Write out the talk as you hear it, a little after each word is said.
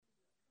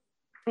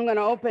I'm going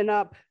to open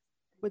up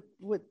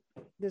with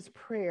this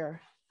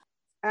prayer.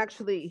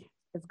 Actually,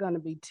 it's going to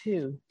be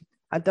two.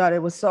 I thought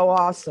it was so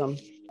awesome.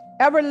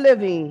 Ever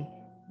living,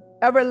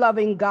 ever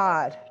loving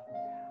God,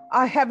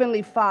 our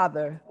Heavenly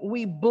Father,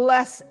 we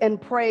bless and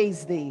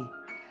praise thee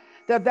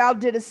that thou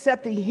didst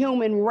set the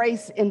human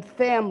race in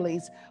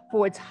families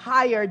for its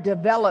higher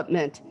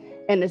development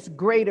and its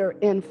greater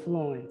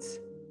influence.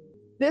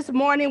 This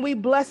morning, we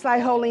bless thy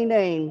holy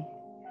name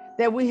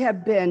that we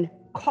have been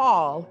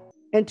called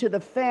into the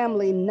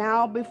family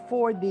now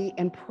before thee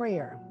in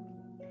prayer.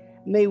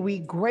 May we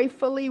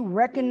gratefully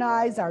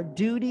recognize our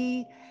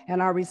duty and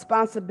our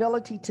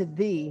responsibility to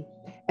thee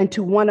and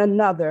to one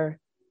another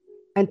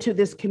and to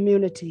this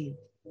community.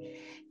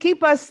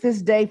 Keep us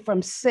this day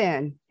from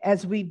sin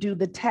as we do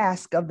the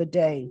task of the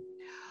day.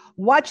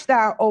 Watch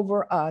thou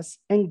over us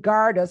and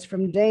guard us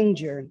from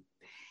danger.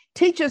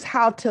 Teach us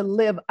how to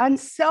live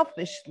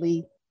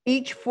unselfishly,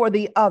 each for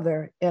the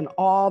other, in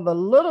all the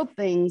little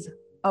things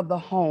of the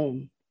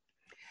home.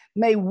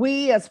 May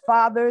we as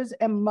fathers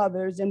and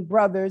mothers and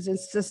brothers and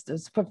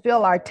sisters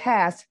fulfill our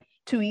tasks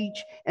to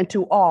each and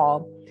to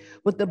all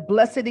with the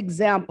blessed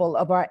example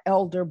of our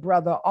elder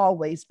brother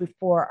always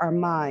before our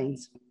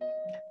minds.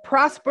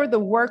 Prosper the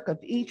work of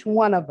each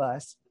one of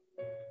us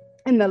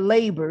and the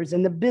labors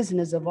and the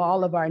business of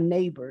all of our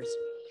neighbors.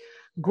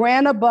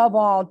 Grant above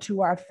all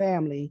to our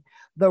family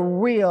the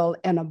real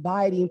and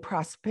abiding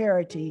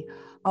prosperity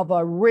of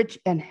a rich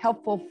and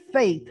helpful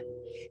faith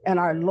in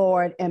our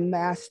Lord and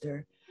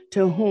Master,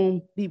 to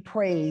whom be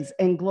praise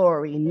and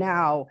glory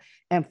now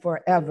and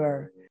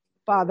forever.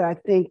 Father, I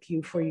thank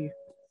you for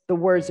the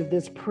words of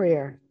this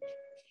prayer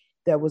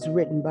that was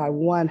written by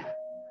one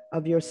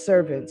of your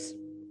servants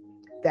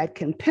that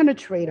can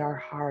penetrate our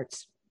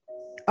hearts,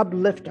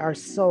 uplift our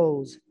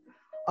souls,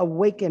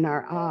 awaken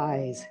our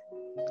eyes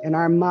and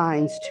our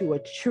minds to a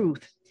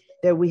truth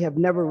that we have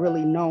never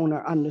really known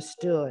or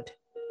understood.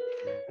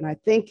 And I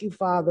thank you,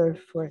 Father,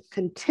 for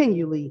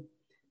continually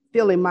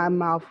filling my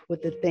mouth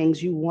with the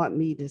things you want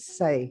me to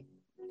say.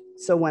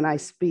 So when I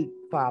speak,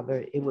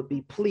 Father, it would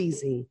be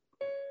pleasing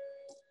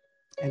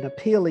and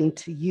appealing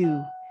to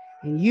you,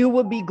 and you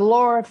will be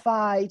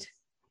glorified.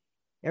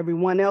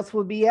 Everyone else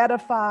will be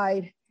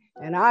edified,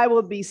 and I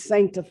will be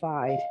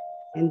sanctified.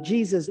 In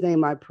Jesus'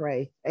 name I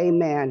pray.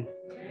 Amen.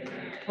 Amen.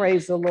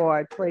 Praise the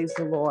Lord. Praise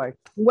the Lord.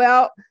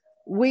 Well,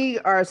 we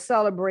are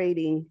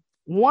celebrating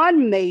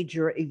one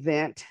major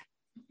event,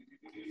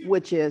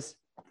 which is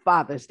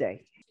Father's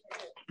Day.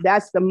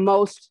 That's the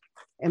most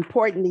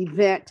important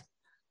event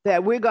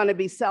that we're going to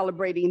be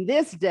celebrating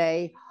this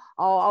day.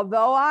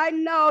 Although I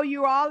know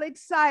you're all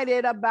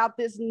excited about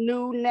this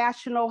new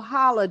national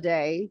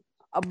holiday,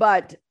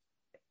 but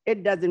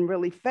it doesn't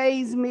really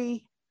faze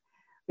me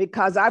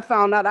because I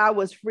found out I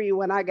was free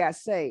when I got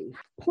saved.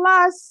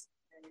 Plus,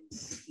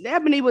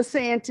 Ebony was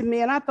saying to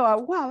me, and I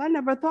thought, wow, I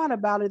never thought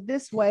about it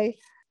this way.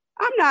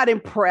 I'm not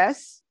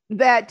impressed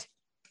that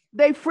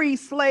they freed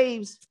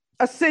slaves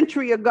a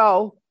century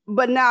ago,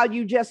 but now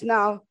you just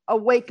now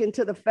awaken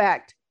to the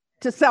fact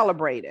to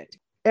celebrate it.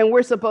 And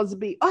we're supposed to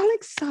be all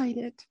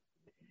excited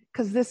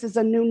because this is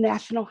a new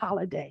national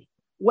holiday.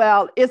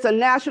 Well, it's a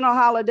national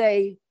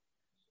holiday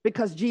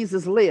because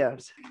Jesus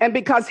lives. And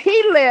because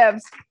he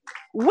lives,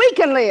 we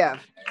can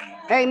live.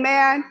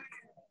 Amen.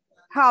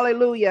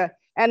 Hallelujah.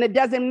 And it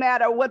doesn't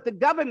matter what the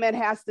government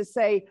has to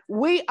say.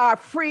 We are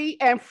free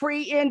and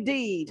free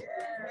indeed.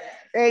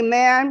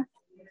 Amen.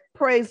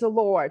 Praise the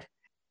Lord.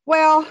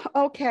 Well,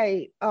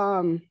 okay.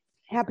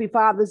 Happy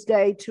Father's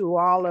Day to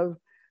all of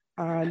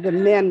the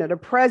men that are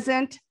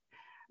present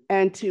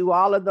and to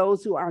all of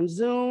those who are on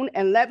Zoom.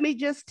 And let me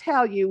just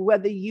tell you,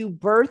 whether you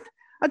birth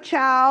a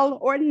child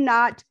or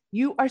not,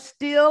 you are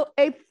still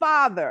a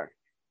father.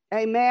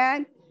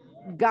 Amen.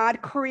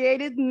 God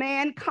created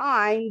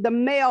mankind, the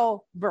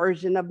male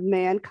version of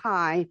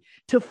mankind,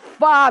 to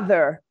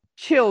father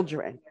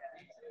children,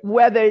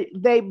 whether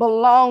they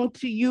belong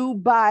to you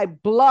by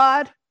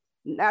blood,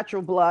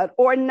 natural blood,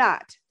 or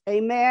not.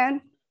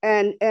 Amen.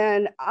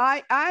 And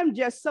I'm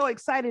just so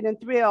excited and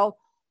thrilled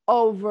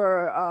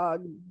over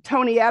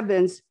Tony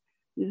Evans'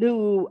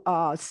 new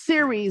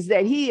series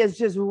that he is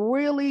just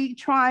really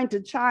trying to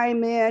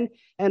chime in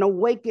and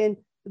awaken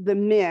the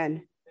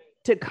men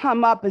to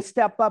come up and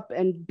step up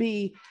and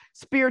be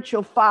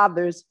spiritual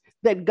fathers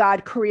that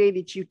God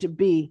created you to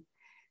be.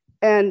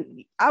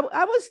 And I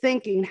was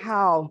thinking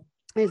how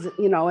is,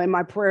 in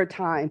my prayer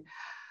time,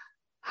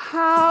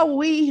 how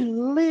we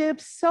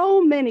live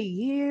so many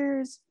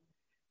years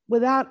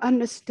without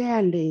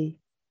understanding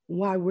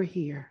why we're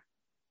here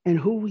and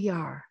who we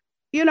are.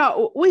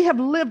 We have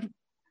lived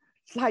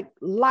like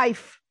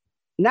life,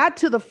 not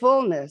to the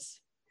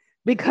fullness,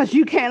 because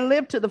you can't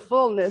live to the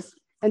fullness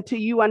until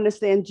you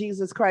understand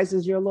Jesus Christ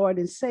as your Lord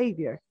and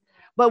Savior.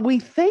 But we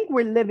think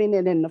we're living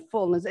it in the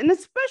fullness. And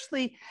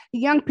especially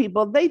young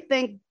people, they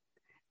think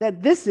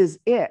that this is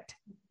it.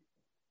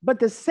 But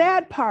the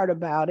sad part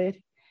about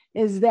it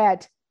is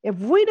that if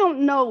we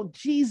don't know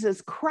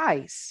Jesus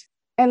Christ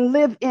and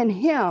live in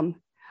him,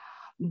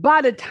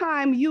 by the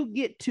time you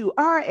get to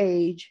our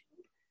age,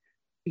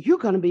 you're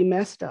going to be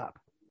messed up.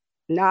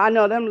 Now I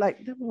know them like,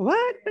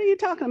 what are you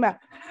talking about?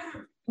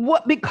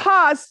 What?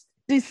 Because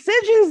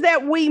decisions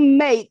that we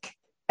make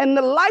and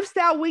the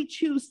lifestyle we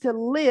choose to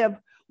live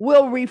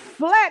will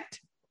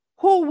reflect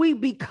who we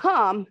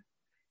become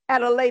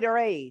at a later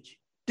age.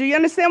 Do you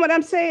understand what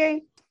I'm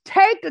saying?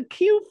 Take a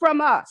cue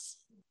from us,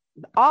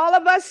 all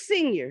of us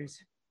seniors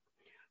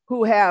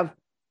who have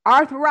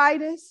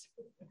arthritis,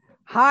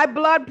 high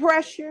blood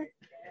pressure,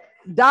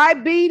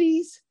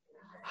 diabetes,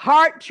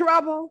 heart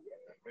trouble.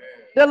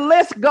 The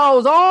list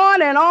goes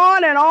on and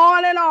on and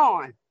on and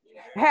on.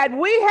 Had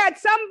we had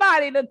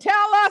somebody to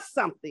tell us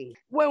something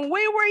when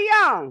we were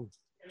young,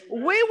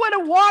 we would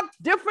have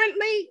walked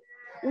differently.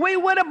 We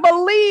would have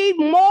believed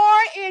more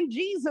in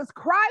Jesus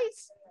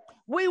Christ.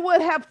 We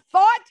would have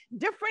thought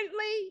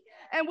differently,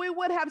 and we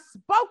would have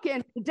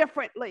spoken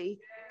differently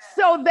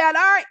so that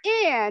our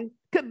end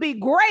could be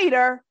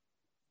greater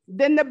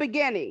than the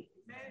beginning.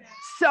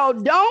 So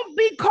don't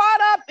be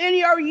caught up in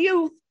your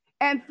youth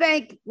and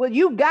think, well,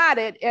 you got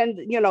it, and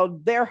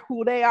they're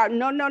who they are.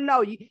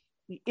 No.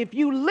 If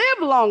you live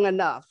long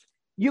enough,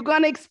 you're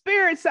going to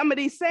experience some of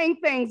these same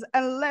things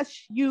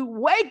unless you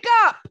wake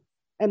up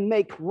and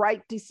make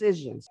right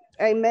decisions.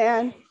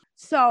 Amen.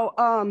 So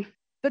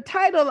the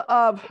title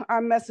of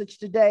our message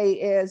today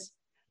is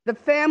The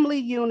Family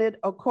Unit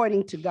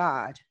According to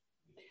God.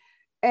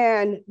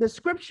 And the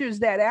scriptures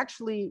that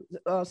actually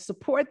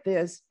support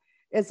this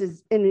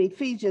is in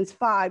Ephesians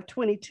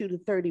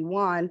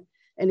 5:22-31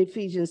 and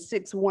Ephesians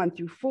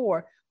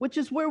 6:1-4, which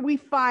is where we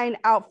find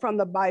out from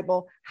the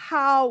Bible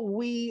how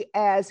we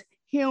as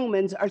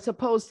humans are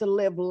supposed to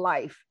live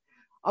life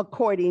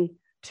according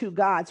to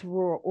God's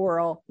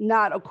world,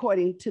 not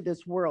according to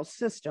this world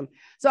system.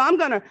 So I'm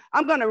gonna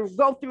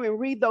go through and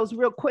read those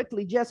real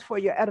quickly just for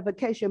your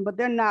edification, but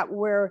they're not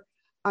where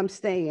I'm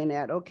staying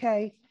at,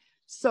 okay?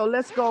 So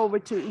let's go over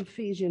to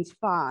Ephesians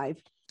 5.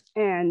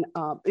 And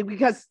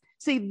because,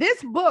 see,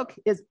 this book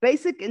is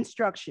basic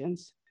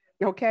instructions,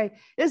 okay?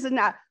 This is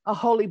not a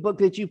holy book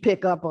that you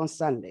pick up on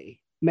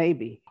Sunday,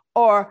 maybe,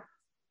 or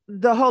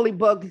the holy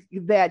book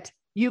that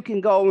you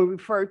can go and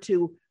refer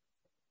to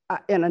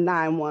in a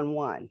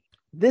 911.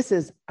 This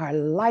is our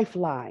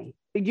lifeline.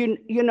 You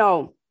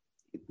know,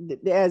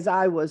 as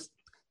I was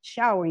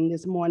showering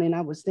this morning,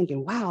 I was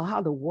thinking, wow,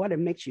 how the water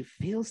makes you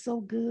feel so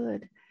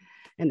good.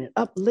 And it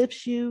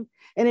uplifts you.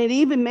 And it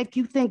even makes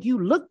you think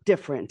you look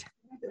different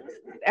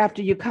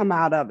after you come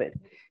out of it.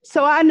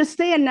 So I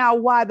understand now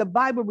why the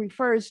Bible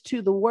refers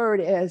to the word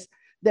as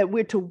that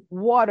we're to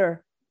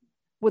water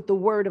with the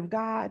word of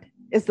God.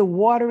 It's the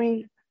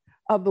watering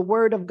of the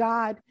word of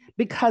God.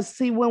 Because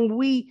see, when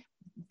we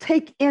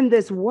take in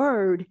this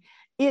word,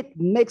 it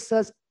makes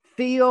us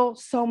feel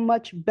so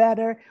much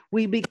better.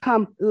 We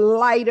become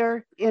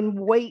lighter in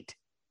weight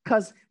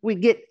because we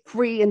get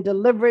free and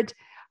delivered.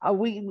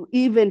 We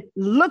even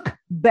look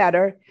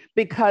better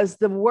because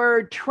the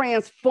word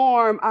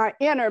transform our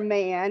inner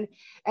man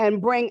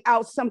and bring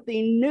out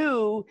something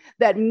new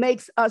that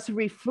makes us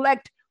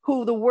reflect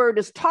who the word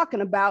is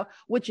talking about,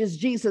 which is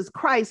Jesus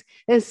Christ.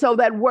 And so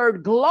that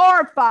word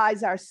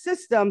glorifies our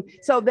system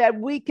so that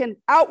we can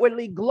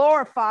outwardly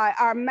glorify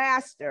our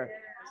master.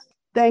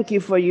 Thank you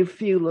for you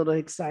few little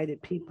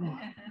excited people.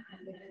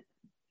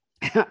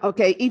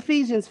 Okay,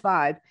 Ephesians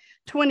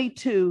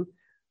 5:22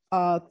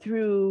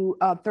 through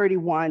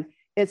 31.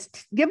 It's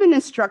giving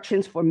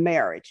instructions for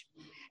marriage.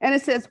 And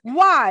it says,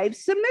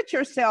 wives, submit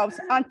yourselves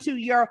unto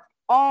your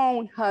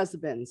own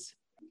husbands,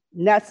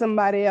 not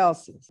somebody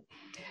else's,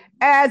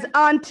 as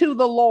unto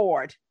the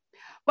Lord.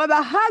 For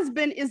the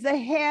husband is the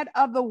head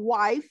of the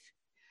wife,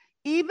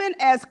 even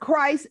as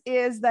Christ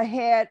is the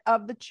head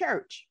of the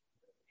church.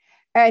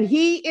 And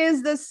he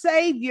is the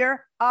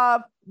savior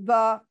of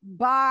the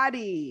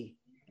body.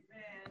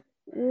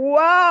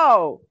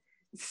 Whoa.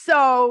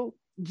 So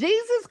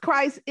Jesus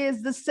Christ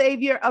is the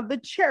savior of the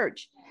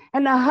church,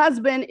 and the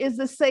husband is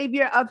the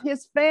savior of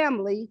his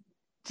family,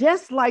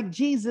 just like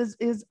Jesus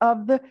is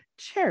of the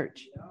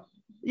church.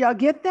 Y'all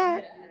get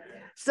that?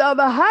 So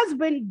the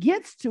husband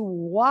gets to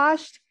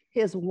wash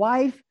his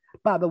wife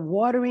by the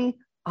watering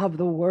of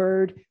the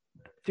word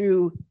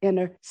through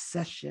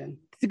intercession.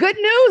 The good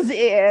news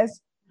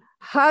is,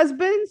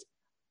 husbands,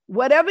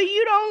 whatever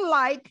you don't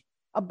like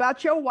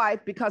about your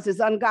wife because it's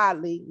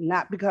ungodly,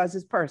 not because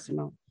it's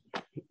personal,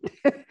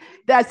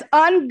 that's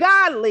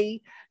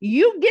ungodly,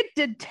 you get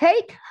to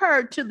take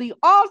her to the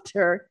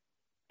altar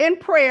in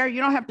prayer.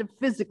 You don't have to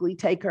physically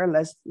take her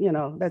unless,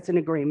 that's an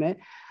agreement.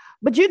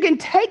 But you can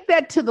take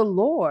that to the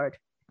Lord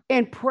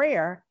in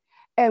prayer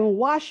and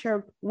wash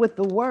her with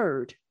the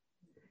word.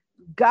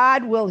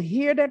 God will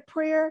hear that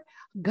prayer.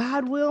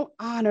 God will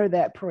honor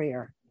that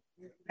prayer.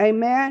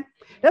 Amen.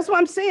 That's what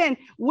I'm saying.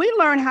 We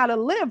learn how to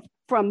live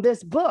from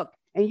this book,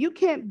 and you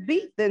can't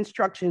beat the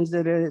instructions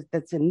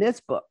that's in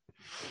this book.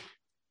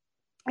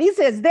 He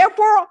says,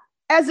 therefore,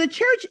 as the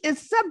church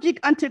is subject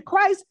unto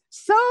Christ,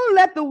 so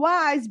let the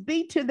wives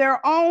be to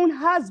their own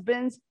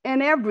husbands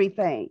in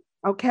everything.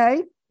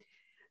 Okay.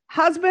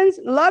 Husbands,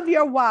 love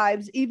your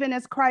wives, even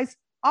as Christ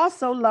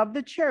also loved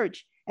the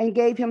church and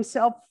gave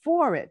himself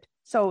for it.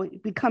 So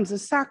it becomes a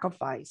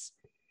sacrifice.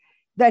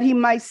 that he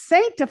might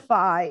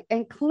sanctify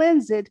and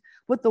cleanse it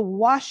with the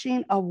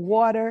washing of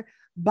water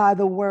by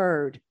the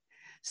word,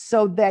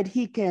 so that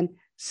he can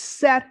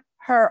set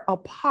her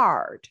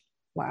apart.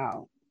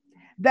 Wow.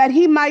 That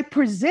he might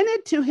present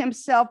it to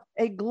himself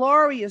a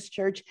glorious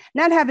church,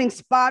 not having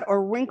spot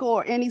or wrinkle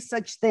or any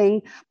such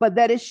thing, but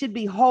that it should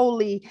be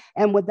holy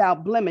and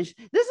without blemish.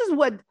 This is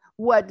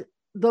what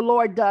the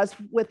Lord does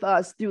with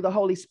us through the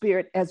Holy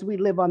Spirit as we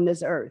live on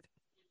this earth.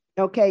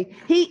 Okay.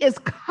 He is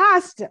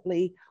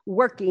constantly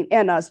working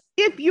in us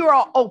if you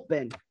are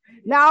open.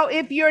 Now,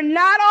 if you're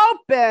not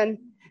open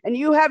and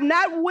you have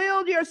not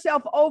willed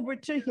yourself over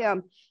to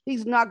him,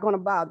 he's not going to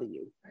bother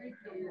you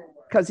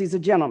because he's a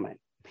gentleman.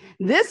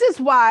 This is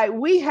why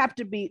we have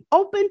to be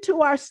open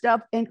to our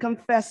stuff and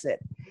confess it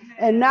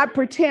and not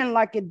pretend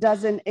like it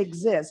doesn't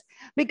exist,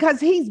 because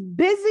he's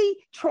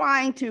busy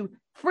trying to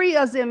free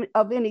us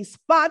of any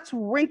spots,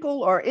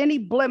 wrinkle, or any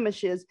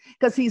blemishes,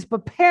 because he's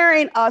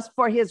preparing us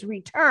for his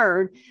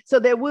return so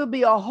that we'll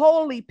be a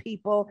holy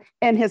people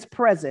in his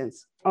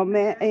presence.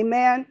 Amen.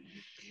 Amen.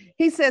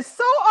 He says,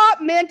 so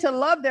ought men to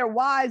love their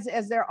wives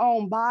as their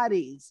own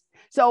bodies.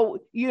 So,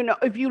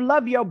 if you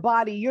love your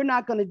body, you're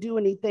not going to do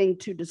anything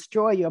to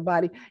destroy your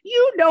body.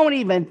 You don't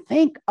even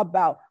think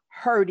about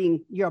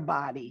hurting your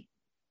body.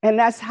 And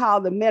that's how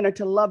the men are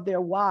to love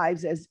their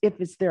wives, as if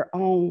it's their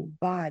own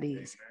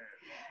bodies.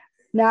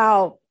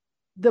 Now,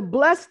 the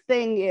blessed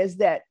thing is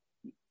that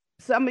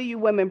some of you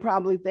women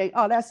probably think,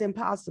 oh, that's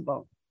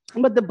impossible.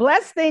 But the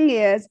blessed thing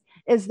is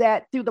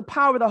that through the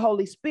power of the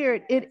Holy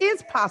Spirit, it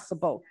is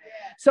possible.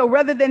 So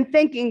rather than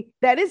thinking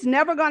that it's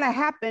never going to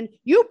happen,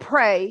 you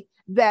pray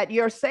that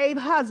your saved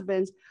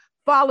husbands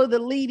follow the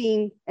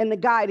leading and the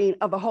guiding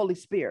of the Holy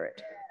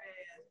Spirit.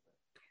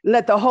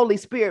 Let the Holy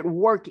Spirit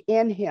work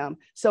in him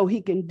so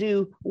he can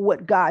do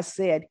what God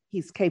said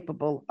he's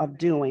capable of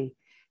doing,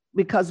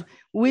 because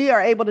we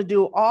are able to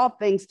do all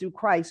things through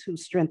Christ who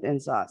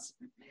strengthens us.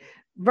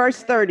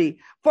 Verse 30,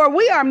 for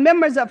we are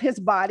members of his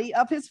body,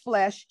 of his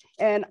flesh,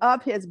 and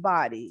of his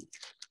body,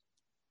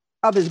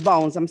 of his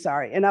bones,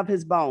 and of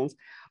his bones.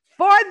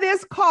 For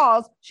this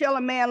cause shall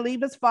a man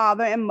leave his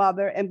father and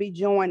mother and be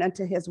joined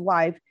unto his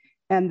wife,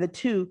 and the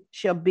two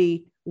shall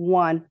be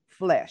one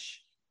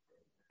flesh.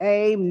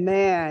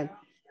 Amen.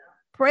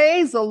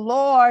 Praise the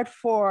Lord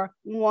for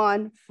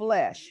one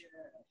flesh.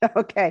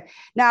 Okay.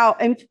 Now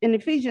in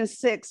Ephesians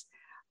 6,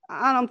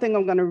 I don't think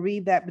I'm going to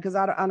read that because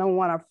I don't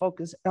want our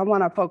focus. I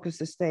want our focus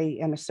to stay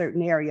in a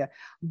certain area,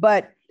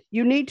 but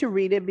you need to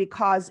read it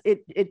because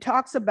it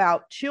talks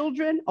about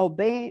children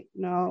obeying.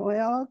 No,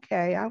 well,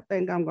 okay. I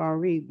think I'm going to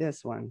read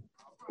this one.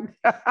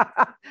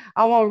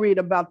 I won't read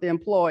about the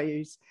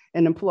employees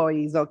and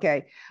employees.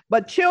 Okay.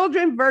 But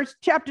children,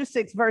 chapter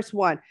 6, verse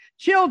 1,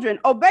 children,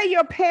 obey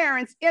your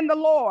parents in the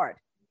Lord,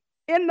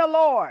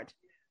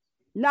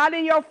 not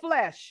in your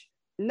flesh,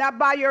 not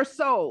by your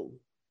soul,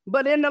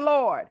 but in the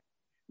Lord.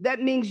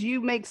 That means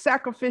you make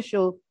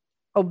sacrificial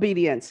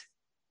obedience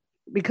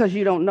because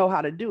you don't know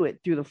how to do it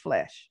through the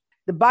flesh.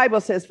 The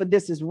Bible says, for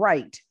this is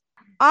right.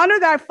 Honor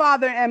thy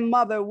father and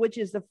mother, which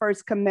is the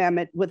first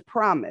commandment with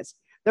promise.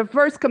 The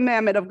first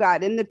commandment of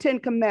God in the 10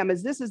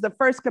 commandments. This is the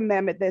first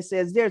commandment that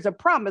says there's a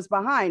promise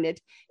behind it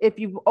if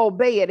you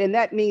obey it. And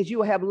that means you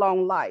will have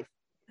long life.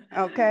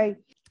 Okay.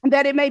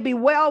 That it may be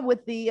well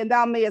with thee and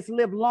thou mayest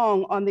live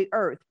long on the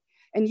earth.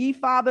 And ye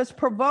fathers,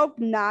 provoke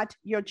not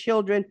your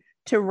children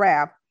to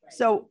wrath.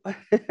 So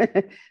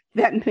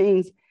that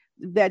means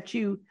that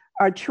you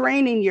are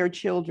training your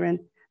children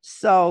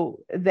so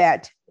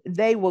that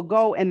they will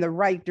go in the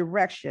right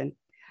direction,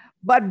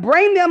 but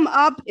bring them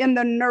up in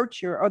the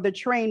nurture or the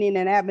training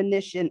and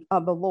admonition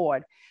of the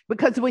Lord.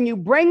 Because when you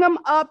bring them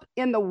up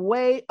in the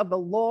way of the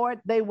Lord,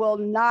 they will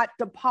not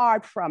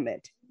depart from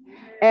it.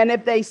 And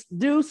if they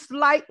do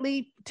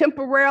slightly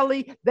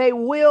temporarily, they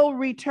will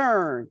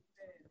return.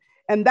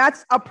 And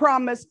that's a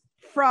promise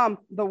from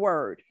the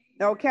word.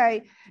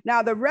 Okay.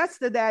 Now, the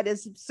rest of that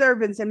is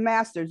servants and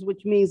masters,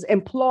 which means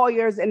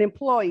employers and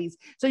employees.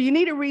 So you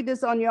need to read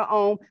this on your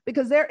own,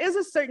 because there is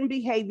a certain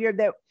behavior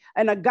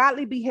and a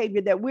godly behavior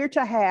that we're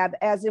to have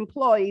as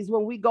employees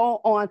when we go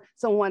on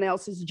someone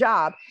else's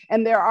job.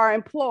 And there are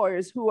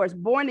employers who are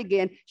born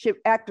again should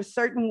act a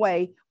certain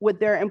way with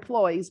their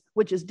employees,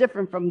 which is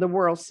different from the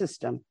world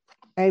system.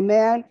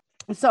 Amen.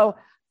 So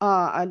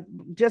I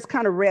just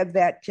kind of read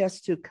that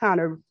just to kind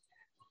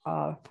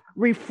of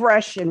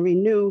refresh and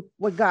renew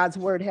what God's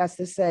word has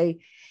to say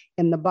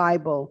in the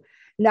Bible.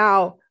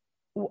 Now,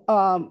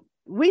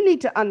 we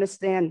need to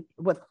understand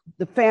what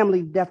the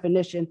family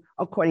definition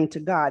according to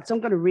God. So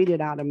I'm going to read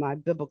it out of my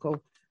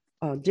biblical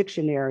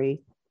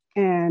dictionary.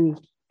 And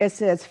it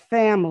says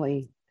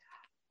family,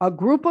 a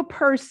group of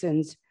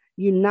persons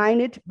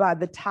united by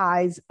the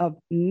ties of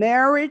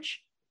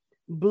marriage,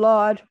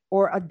 blood,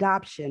 or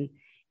adoption,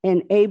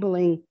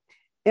 enabling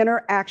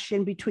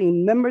interaction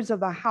between members of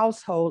the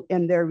household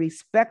in their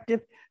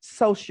respective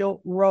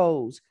social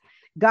roles.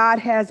 God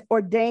has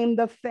ordained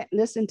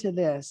listen to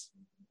this.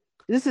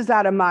 This is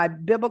out of my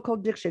biblical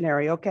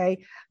dictionary,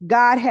 okay?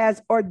 God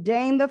has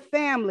ordained the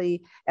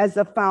family as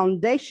a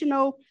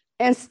foundational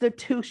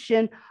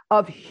institution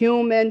of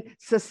human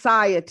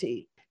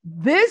society.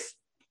 This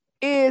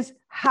is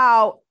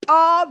how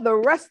all the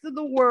rest of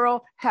the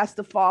world has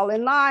to fall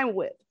in line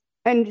with.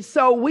 And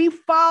so we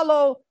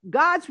follow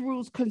God's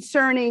rules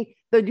concerning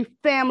the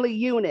family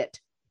unit.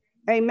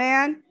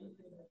 Amen.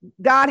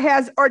 God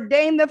has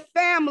ordained the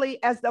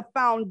family as the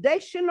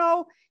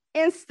foundational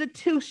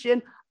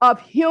institution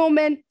of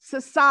human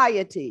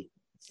society.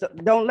 So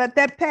don't let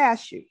that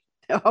pass you.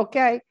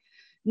 Okay.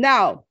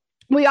 Now,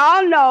 we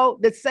all know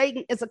that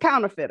Satan is a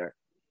counterfeiter.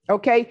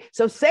 Okay.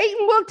 So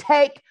Satan will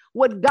take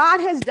what God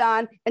has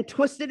done and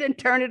twist it and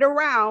turn it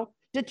around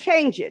to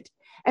change it.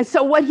 And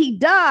so what he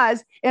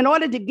does in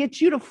order to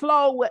get you to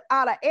flow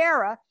without an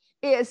error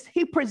is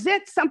he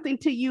presents something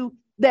to you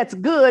that's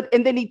good,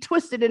 and then he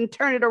twists it and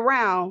turn it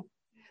around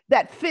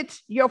that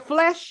fits your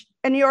flesh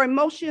and your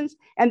emotions,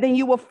 and then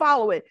you will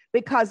follow it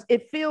because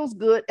it feels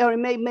good or it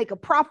may make a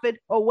profit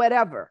or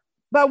whatever.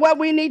 But what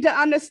we need to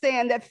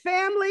understand that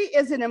family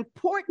is an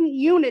important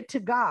unit to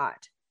God,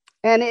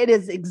 and it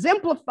is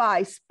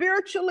exemplified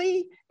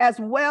spiritually as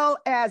well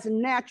as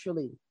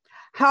naturally.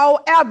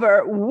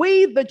 However,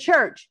 we, the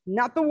church,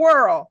 not the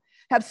world,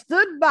 have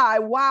stood by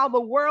while the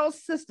world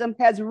system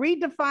has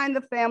redefined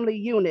the family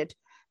unit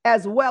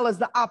as well as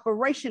the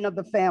operation of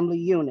the family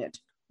unit.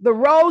 The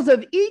roles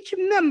of each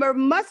member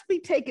must be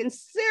taken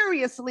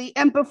seriously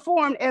and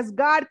performed as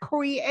God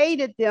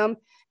created them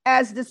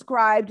as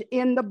described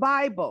in the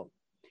Bible.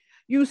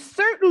 You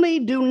certainly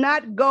do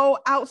not go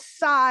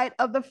outside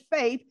of the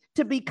faith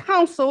to be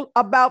counseled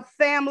about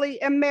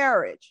family and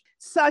marriage,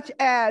 such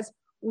as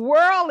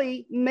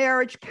worldly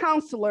marriage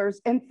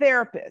counselors and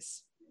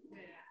therapists.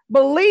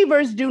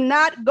 Believers do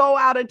not go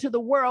out into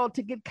the world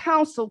to get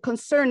counsel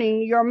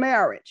concerning your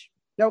marriage.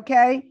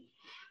 Okay.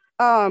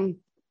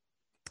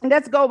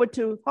 Let's go over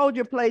to hold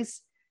your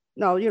place.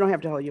 No, you don't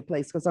have to hold your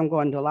place because I'm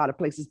going to a lot of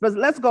places, but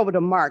let's go over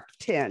to Mark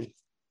 10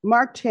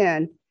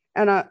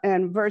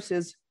 and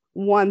verses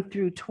 1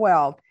 through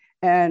 12.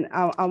 And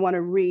I want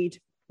to read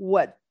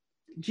what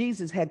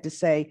Jesus had to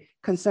say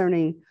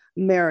concerning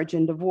marriage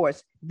and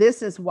divorce.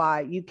 This is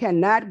why you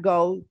cannot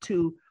go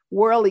to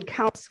worldly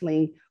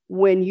counseling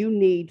when you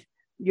need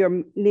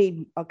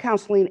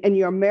counseling in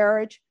your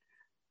marriage,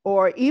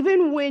 or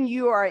even when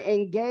you are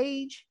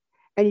engaged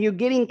and you're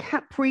getting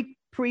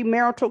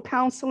premarital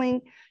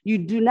counseling. You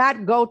do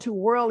not go to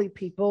worldly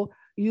people.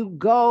 You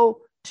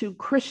go to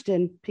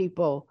Christian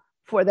people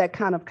for that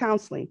kind of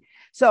counseling.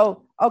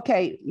 So,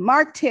 okay,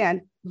 Mark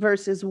 10,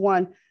 verses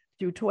 1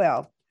 through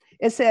 12.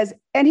 It says,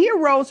 and he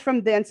arose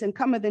from thence and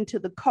cometh into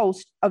the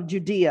coast of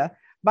Judea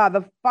by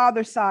the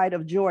farther side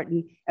of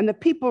Jordan, and the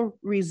people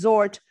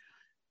resort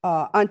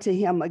unto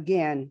him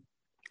again.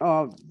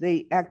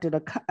 They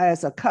acted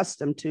as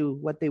accustomed to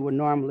what they would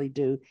normally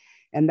do,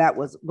 and that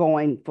was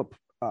going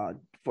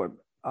for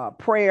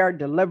prayer,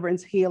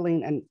 deliverance,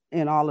 healing,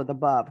 and all of the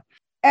above.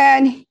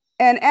 And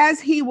as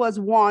he was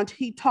wont,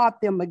 he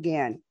taught them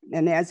again,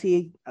 and as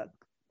he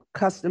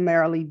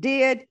customarily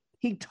did,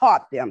 he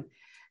taught them.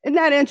 Isn't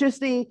that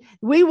interesting?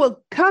 We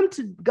will come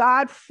to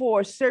God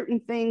for certain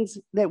things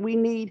that we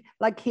need,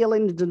 like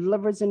healing,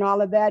 deliverance, and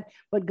all of that.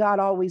 But God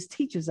always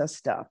teaches us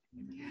stuff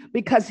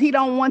because he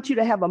don't want you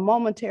to have a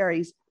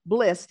momentary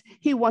bliss.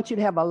 He wants you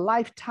to have a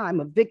lifetime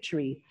of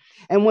victory.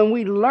 And when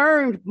we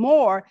learn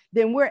more,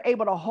 then we're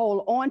able to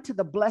hold on to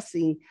the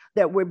blessing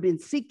that we've been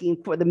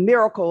seeking, for the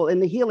miracle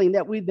and the healing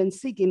that we've been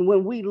seeking.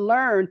 When we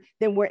learn,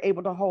 then we're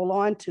able to hold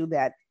on to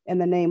that in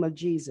the name of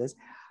Jesus.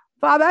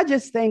 Father, I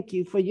just thank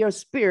you for your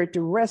spirit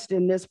to rest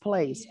in this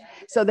place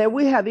so that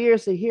we have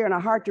ears to hear and a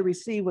heart to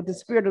receive what the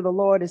Spirit of the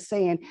Lord is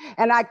saying.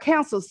 And I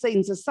cancel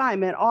Satan's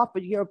assignment off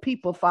of your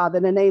people, Father,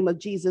 in the name of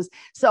Jesus.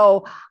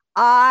 So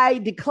I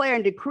declare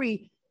and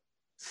decree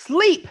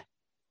sleep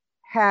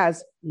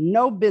has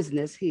no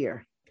business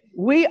here.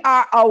 We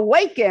are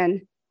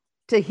awakened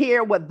to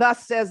hear what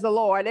thus says the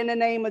Lord in the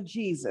name of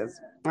Jesus.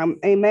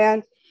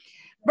 Amen.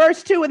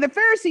 Verse 2, and the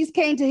Pharisees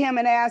came to him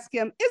and asked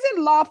him, is it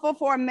lawful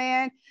for a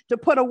man to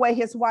put away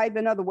his wife?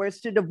 In other words,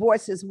 to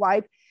divorce his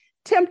wife,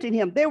 tempting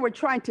him. They were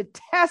trying to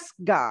test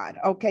God,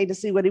 okay, to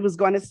see what he was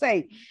going to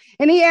say.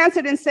 And he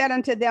answered and said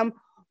unto them,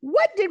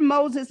 what did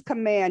Moses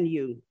command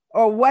you?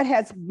 Or what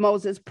has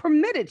Moses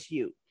permitted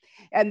you?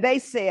 And they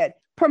said,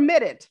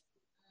 permitted.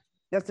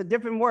 That's a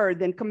different word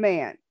than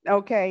command,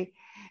 okay?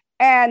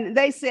 And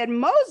they said,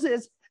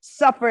 Moses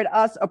suffered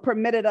us or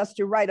permitted us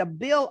to write a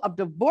bill of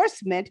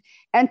divorcement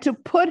and to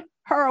put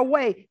her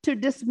away, to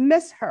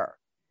dismiss her.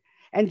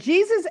 And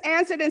Jesus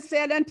answered and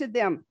said unto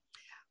them,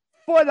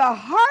 for the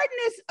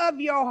hardness of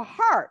your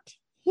heart,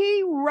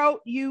 he wrote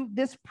you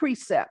this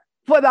precept.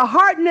 For the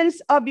hardness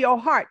of your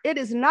heart. It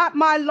is not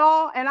my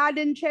law, and I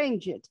didn't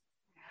change it.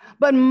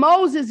 But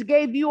Moses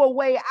gave you a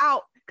way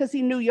out because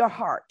he knew your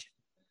heart.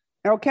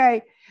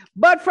 Okay.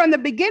 But from the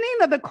beginning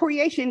of the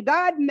creation,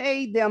 God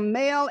made them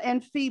male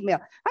and female.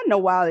 I know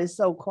why it's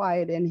so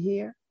quiet in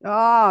here.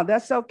 Oh,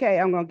 that's okay.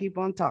 I'm going to keep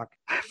on talking.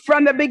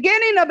 From the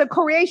beginning of the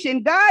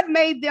creation, God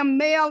made them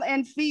male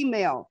and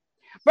female.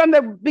 From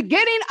the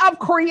beginning of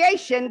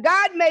creation,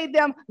 God made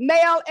them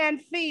male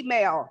and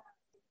female.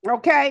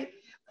 Okay.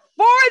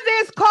 For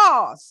this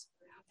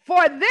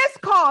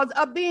cause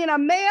of being a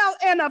male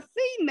and a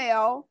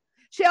female,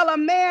 shall a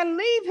man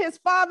leave his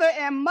father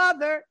and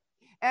mother,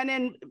 and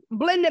in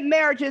blended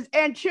marriages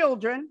and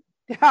children,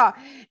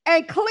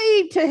 and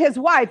cleave to his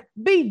wife,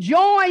 be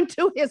joined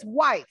to his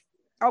wife.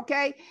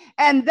 Okay.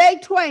 And they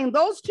twain,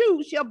 those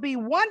two shall be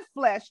one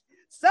flesh.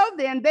 So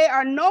then they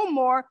are no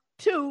more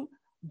two,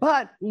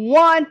 but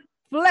one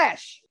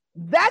flesh.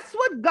 That's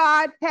what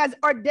God has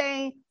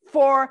ordained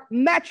for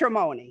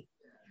matrimony.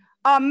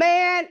 A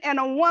man and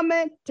a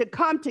woman to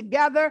come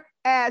together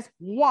as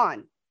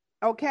one.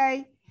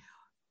 Okay.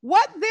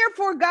 What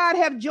therefore God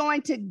have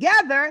joined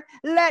together,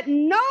 let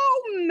no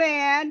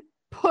man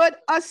put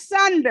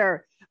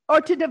asunder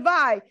or to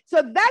divide.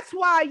 So that's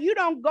why you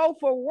don't go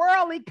for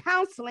worldly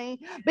counseling,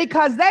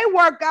 because they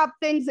work out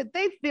things that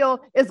they feel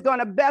is going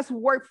to best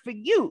work for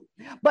you.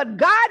 But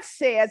God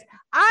says,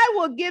 I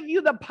will give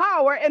you the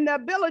power and the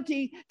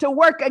ability to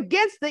work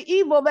against the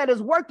evil that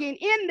is working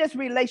in this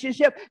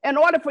relationship in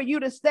order for you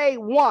to stay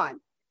one.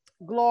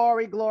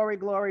 Glory, glory,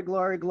 glory,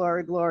 glory,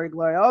 glory, glory,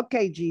 glory.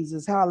 Okay,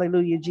 Jesus.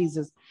 Hallelujah,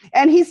 Jesus.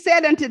 And he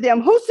said unto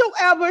them,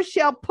 whosoever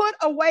shall put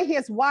away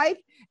his wife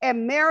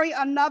and marry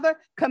another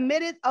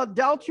committed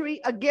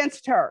adultery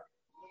against her.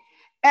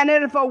 And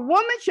if a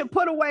woman should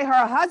put away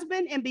her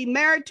husband and be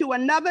married to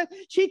another,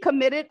 she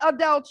committed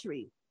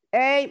adultery.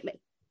 Amen.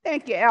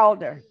 Thank you,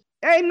 elder.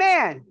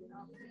 Amen.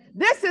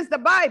 This is the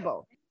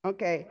Bible.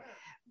 Okay.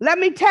 Let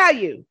me tell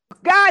you,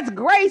 God's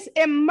grace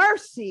and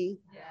mercy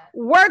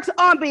works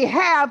on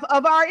behalf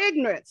of our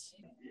ignorance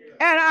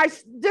and our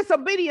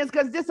disobedience,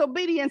 because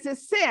disobedience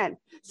is sin.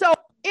 So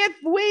if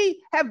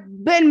we have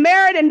been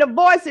married and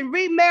divorced and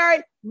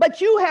remarried,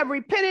 but you have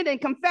repented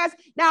and confessed,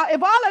 now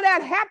if all of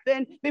that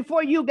happened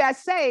before you got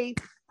saved,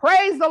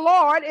 praise the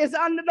Lord, is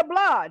under the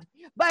blood.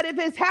 But if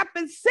it's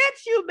happened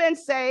since you've been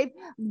saved,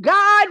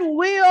 God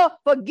will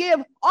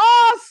forgive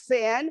all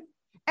sin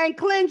and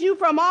cleanse you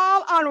from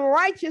all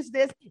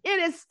unrighteousness. It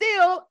is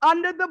still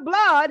under the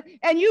blood,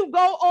 and you go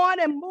on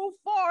and move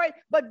forward,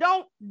 but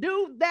don't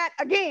do that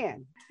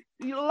again.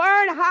 You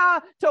learn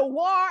how to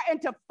war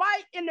and to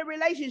fight in the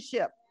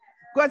relationship,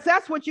 because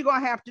that's what you're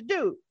going to have to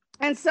do.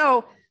 And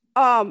so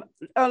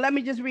let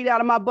me just read out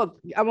of my book.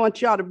 I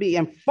want y'all to be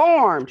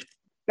informed,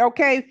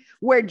 okay,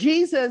 where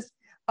Jesus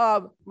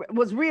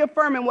was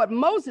reaffirming what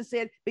Moses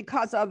said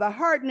because of the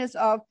hardness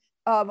of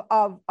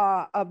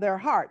their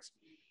hearts.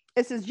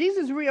 It says,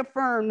 Jesus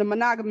reaffirmed the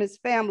monogamous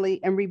family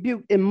and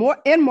rebuked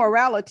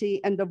immorality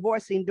and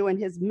divorcing during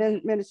his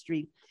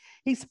ministry.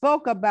 He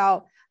spoke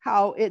about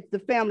how the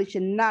family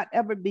should not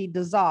ever be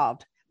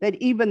dissolved, that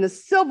even the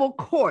civil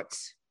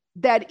courts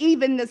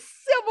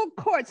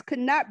could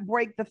not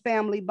break the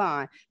family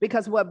bond,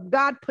 because what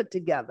God put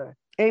together.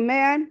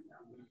 Amen.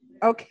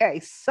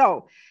 Okay,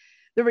 so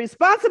the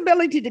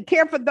responsibility to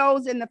care for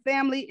those in the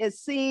family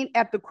is seen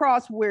at the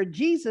cross, where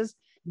Jesus,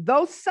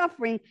 though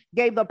suffering,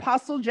 gave the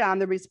Apostle John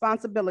the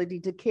responsibility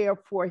to care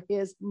for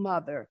his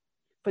mother,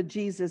 for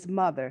Jesus'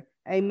 mother.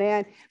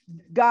 Amen.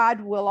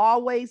 God will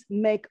always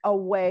make a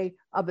way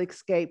of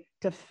escape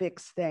to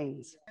fix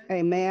things.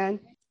 Amen.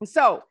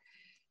 So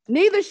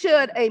neither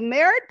should a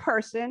married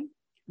person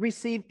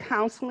receive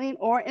counseling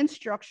or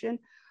instruction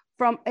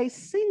from a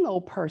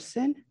single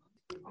person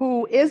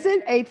who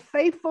isn't a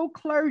faithful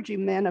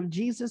clergyman of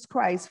Jesus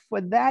Christ,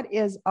 for that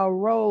is a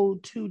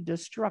road to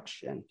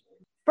destruction.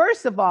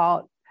 First of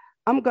all,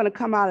 I'm going to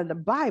come out of the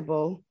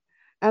Bible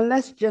and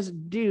let's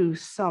just do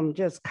some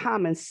just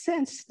common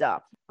sense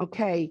stuff.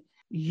 Okay.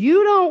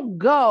 You don't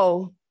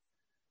go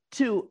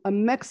to a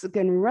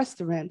Mexican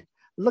restaurant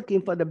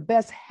looking for the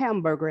best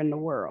hamburger in the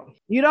world.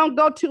 You don't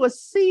go to a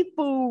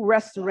seafood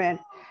restaurant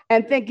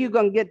and think you're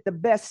going to get the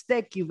best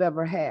steak you've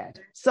ever had.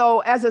 So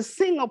as a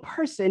single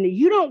person,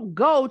 you don't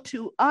go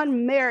to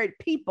unmarried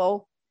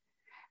people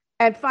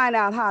and find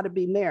out how to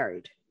be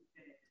married.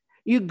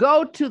 You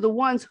go to the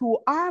ones who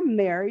are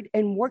married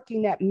and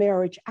working that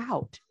marriage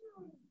out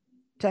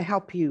to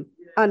help you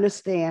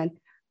understand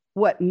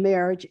what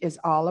marriage is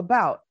all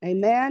about.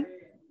 Amen.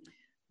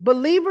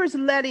 Believers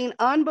letting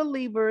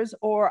unbelievers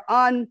or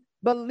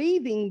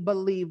unbelieving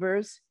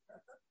believers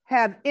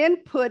have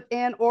input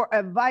in or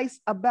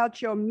advice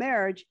about your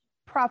marriage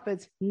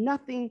profits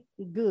nothing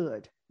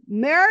good.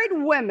 Married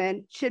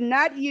women should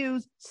not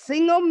use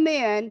single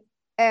men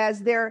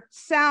as their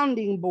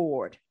sounding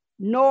board,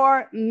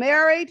 nor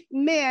married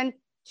men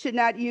should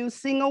not use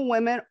single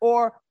women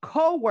or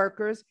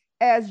co-workers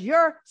as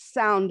your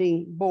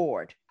sounding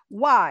board.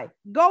 Why?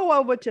 Go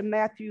over to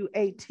Matthew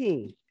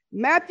 18.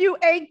 Matthew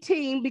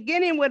 18,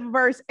 beginning with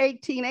verse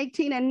 18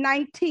 and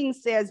 19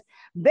 says,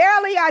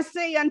 verily I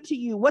say unto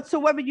you,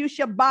 whatsoever you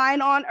shall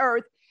bind on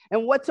earth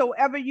and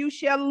whatsoever you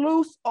shall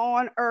loose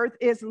on earth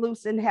is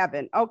loose in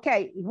heaven.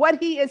 Okay,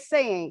 what he is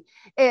saying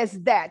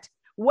is that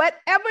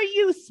whatever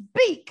you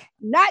speak,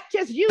 not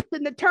just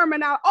using the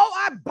terminology, oh,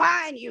 I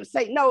bind you,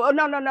 Satan.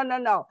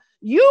 No.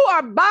 You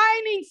are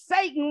binding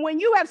Satan when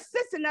you have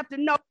sense enough to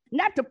know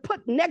not to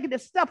put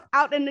negative stuff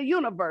out in the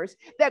universe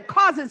that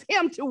causes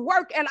him to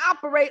work and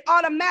operate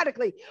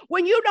automatically.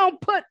 When you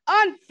don't put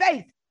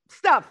unfaith,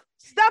 stuff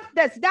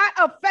that's not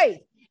of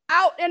faith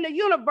out in the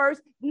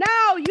universe.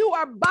 Now you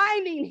are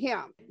binding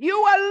him. You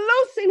are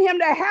loosing him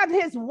to have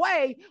his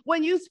way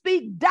when you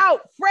speak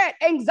doubt, fret,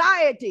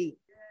 anxiety,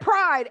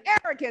 pride,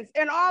 arrogance,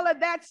 and all of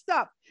that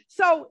stuff.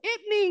 So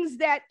it means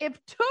that if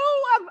two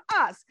of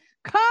us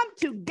come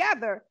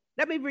together,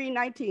 let me read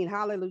 19.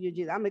 Hallelujah,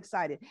 Jesus. I'm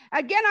excited.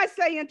 Again, I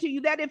say unto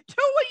you that if two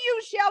of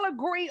you shall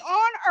agree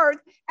on earth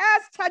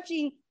as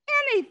touching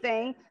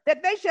anything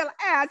that they shall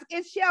ask,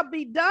 it shall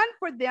be done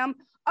for them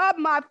of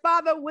my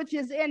Father which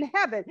is in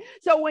heaven.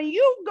 So when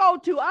you go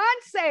to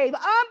unsaved,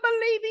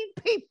 unbelieving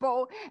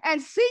people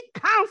and seek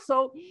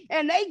counsel,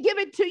 and they give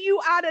it to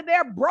you out of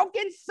their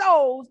broken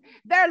souls,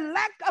 their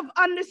lack of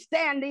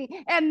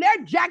understanding, and their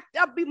jacked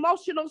up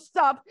emotional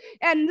stuff,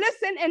 and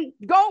listen and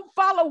go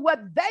follow what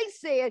they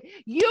said,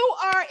 you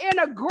are in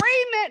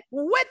agreement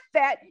with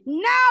that.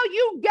 Now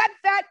you get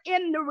that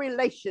in the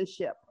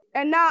relationship.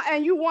 And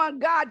you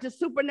want God to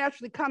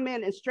supernaturally come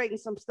in and straighten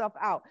some stuff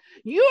out.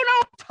 You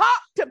don't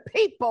talk to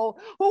people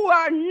who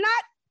are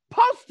not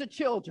poster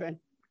children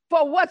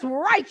for what's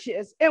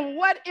righteous and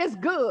what is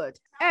good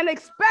and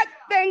expect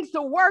things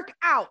to work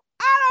out.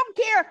 I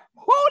don't care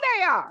who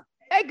they are.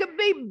 They could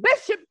be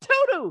Bishop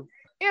Tutu.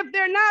 If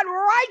they're not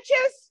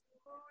righteous,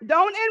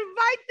 don't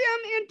invite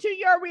them into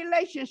your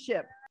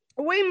relationship.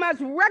 We must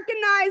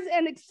recognize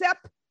and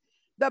accept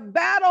the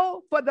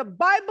battle, for the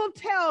Bible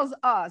tells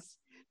us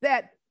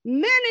that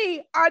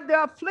many are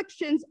the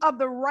afflictions of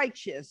the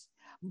righteous,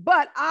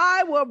 but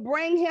I will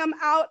bring him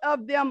out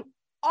of them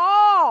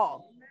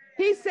all.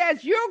 He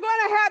says, you're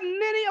going to have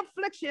many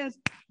afflictions,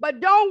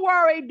 but don't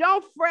worry,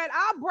 don't fret.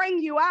 I'll bring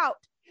you out.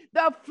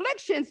 The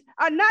afflictions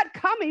are not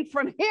coming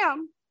from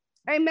him.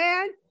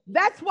 Amen.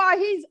 That's why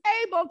he's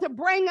able to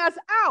bring us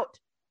out.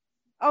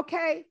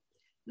 Okay.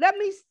 Let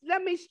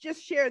me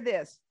just share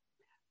this.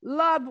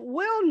 Love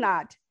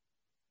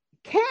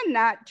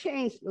cannot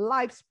change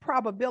life's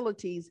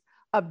probabilities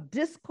of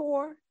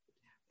discord,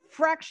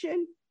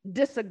 fraction,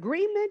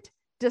 disagreement,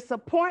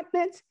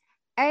 disappointments,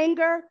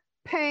 anger,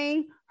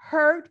 pain,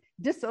 hurt,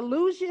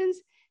 disillusions,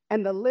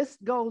 and the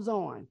list goes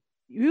on.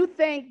 You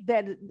think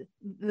that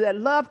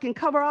love can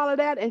cover all of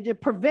that and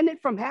just prevent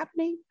it from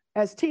happening,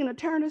 as Tina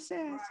Turner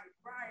says?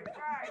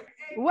 Right.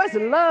 What's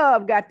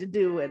love got to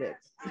do with it?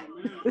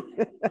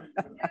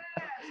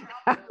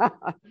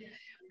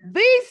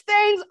 These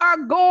things are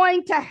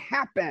going to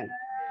happen.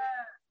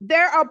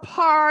 They're a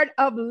part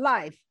of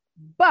life.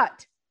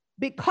 But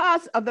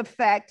because of the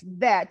fact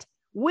that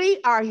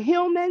we are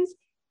humans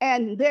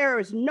and there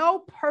is no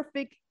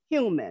perfect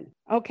human,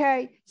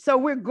 okay? So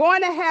we're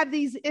going to have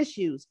these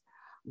issues.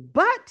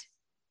 But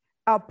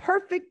a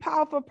perfect,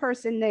 powerful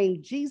person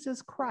named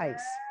Jesus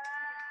Christ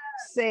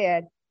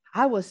said,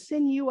 I will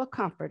send you a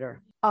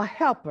comforter, a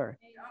helper,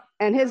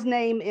 and his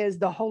name is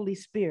the Holy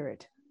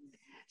Spirit.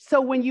 So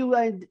when you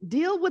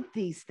deal with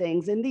these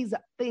things and these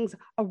things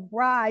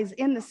arise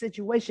in the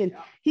situation,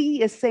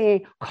 he is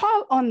saying,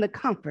 call on the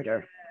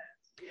comforter.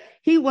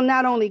 He will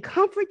not only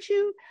comfort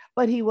you,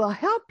 but he will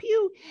help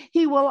you.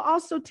 He will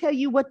also tell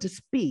you what to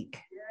speak,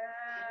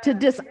 to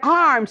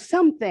disarm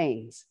some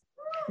things,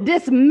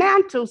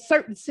 dismantle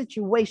certain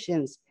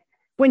situations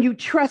when you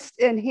trust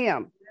in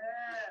him.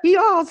 He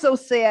also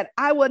said,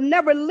 I will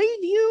never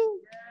leave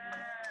you.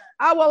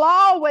 I will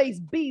always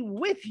be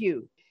with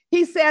you.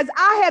 He says,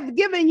 I have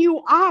given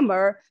you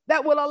armor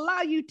that will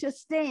allow you to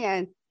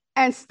stand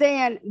and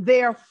stand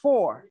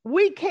therefore.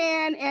 We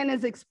can and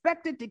is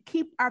expected to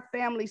keep our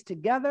families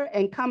together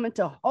and come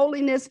into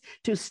holiness,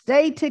 to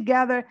stay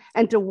together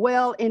and to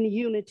dwell in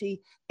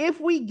unity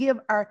if we give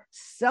our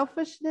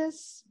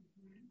selfishness,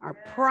 our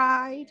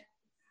pride,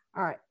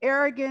 our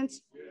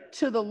arrogance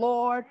to the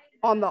Lord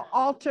on the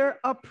altar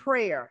of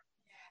prayer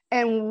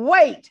and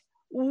wait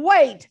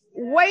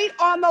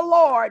on the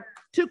Lord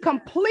to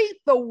complete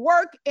the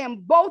work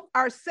in both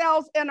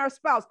ourselves and our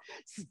spouse.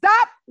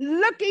 Stop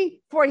looking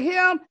for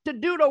him to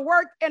do the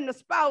work in the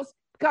spouse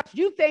because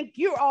you think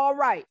you're all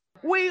right.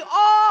 We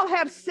all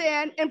have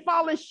sinned and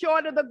fallen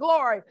short of the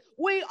glory.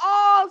 We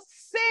all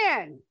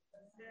sin.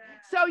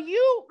 So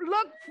you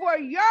look for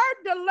your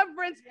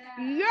deliverance,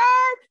 your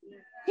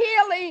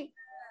healing,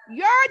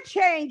 your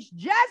change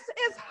just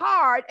as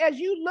hard as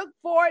you look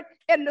for it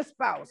in the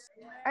spouse.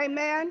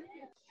 Amen.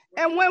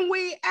 And when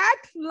we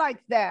act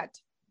like that,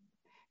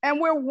 and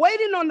we're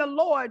waiting on the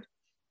Lord,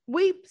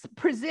 we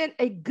present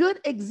a good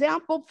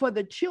example for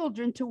the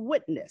children to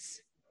witness,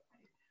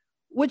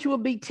 which will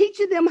be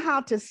teaching them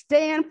how to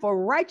stand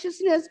for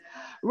righteousness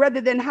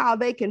rather than how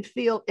they can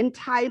feel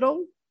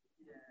entitled,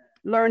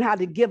 learn how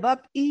to give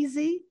up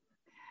easy,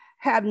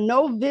 have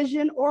no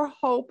vision or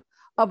hope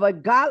of a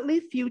godly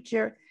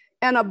future,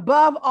 and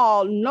above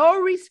all, no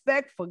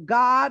respect for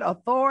God,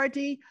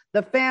 authority,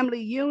 the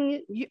family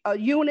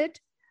unit,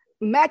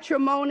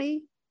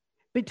 matrimony,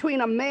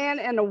 between a man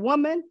and a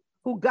woman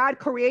who God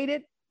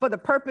created for the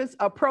purpose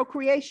of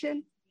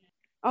procreation.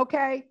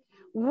 Okay.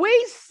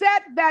 We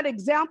set that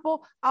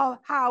example of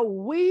how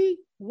we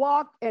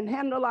walk and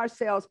handle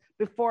ourselves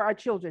before our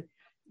children.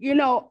 You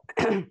know,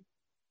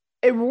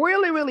 it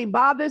really, really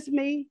bothers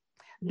me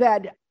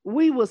that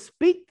we will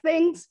speak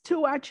things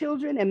to our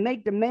children and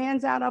make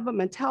demands out of them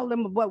and tell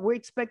them what we're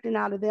expecting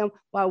out of them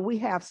while we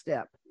half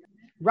step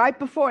right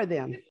before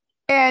them.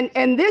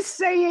 And this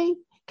saying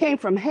came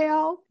from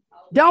hell.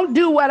 Don't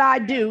do what I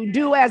do,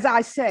 do as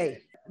I say.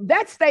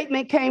 That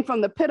statement came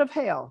from the pit of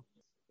hell,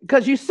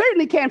 because you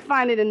certainly can't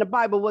find it in the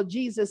Bible where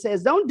Jesus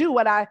says, don't do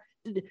what I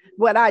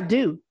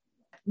do.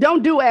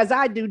 Don't do as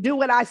I do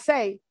what I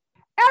say.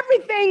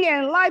 Everything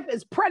in life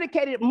is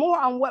predicated more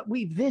on what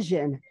we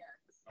vision.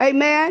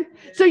 Amen.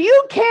 So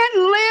you can't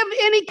live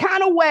any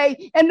kind of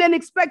way and then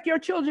expect your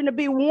children to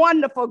be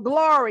wonderful,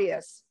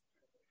 glorious,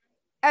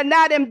 and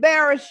not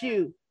embarrass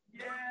you.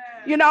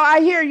 You know, I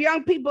hear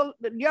young people,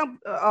 young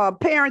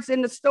parents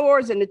in the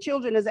stores, and the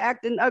children is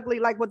acting ugly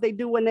like what they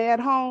do when they're at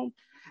home.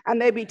 And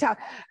they be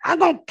talking, I'm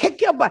going to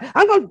kick your butt.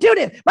 I'm going to do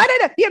this.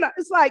 You know,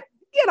 it's like,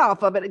 get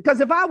off of it. Because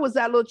if I was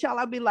that little child,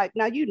 I'd be like,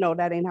 now, you know,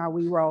 that ain't how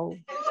we roll.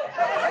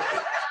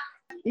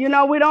 You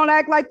know, we don't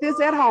act like this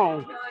at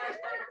home.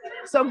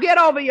 So get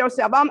over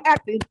yourself. I'm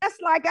acting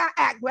just like I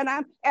act when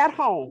I'm at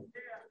home.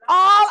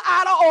 All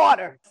out of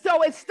order.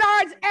 So it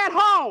starts at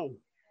home.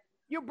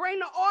 You bring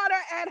the order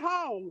at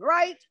home,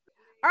 right?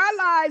 Our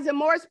lives, and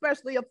more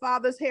especially a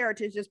father's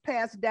heritage, is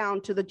passed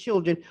down to the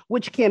children,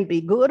 which can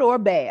be good or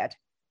bad.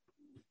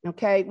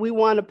 Okay, we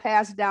want to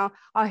pass down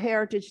a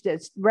heritage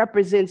that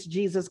represents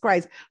Jesus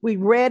Christ. We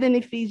read in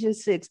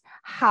Ephesians 6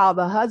 how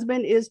the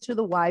husband is to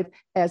the wife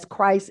as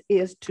Christ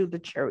is to the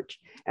church,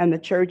 and the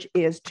church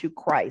is to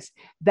Christ.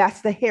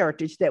 That's the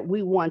heritage that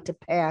we want to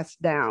pass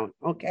down.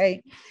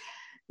 Okay,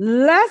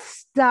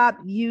 let's stop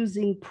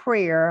using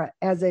prayer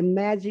as a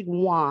magic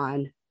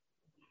wand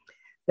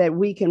that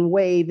we can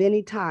wave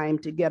anytime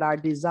to get our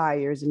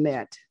desires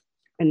met.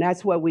 And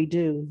that's what we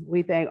do.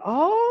 We think,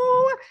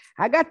 oh,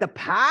 I got the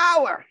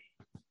power,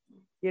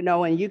 you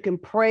know, and you can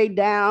pray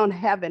down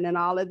heaven and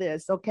all of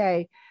this.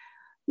 Okay,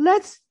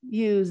 let's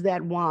use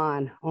that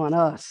wand on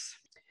us.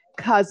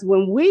 Because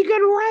when we get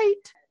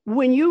right,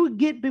 when you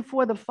get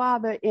before the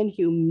Father in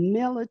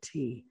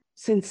humility,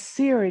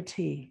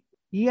 sincerity,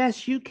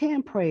 yes, you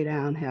can pray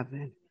down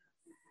heaven,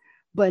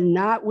 but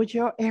not with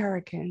your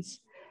arrogance,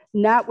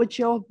 not with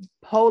your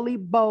holy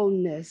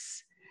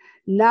boldness,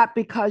 not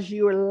because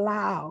you're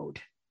loud,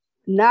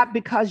 not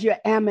because you're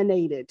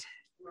emanated.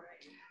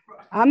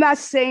 I'm not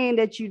saying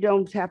that you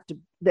don't have to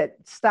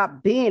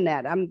stop being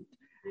that.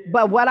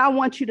 But what I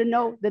want you to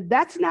know,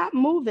 that's not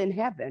moving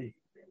heaven.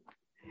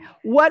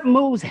 What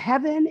moves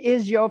heaven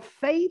is your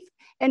faith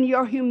and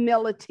your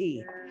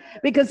humility,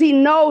 because he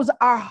knows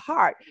our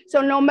heart.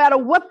 So no matter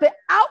what the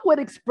outward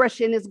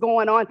expression is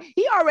going on,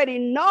 he already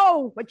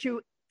knows what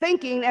you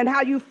thinking and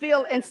how you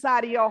feel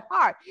inside of your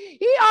heart.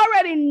 He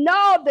already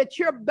knows that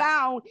you're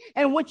bound,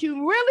 and what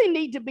you really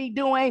need to be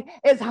doing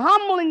is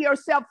humbling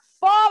yourself,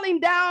 falling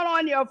down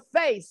on your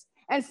face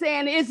and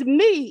saying, it's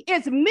me,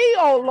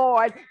 oh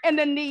Lord, in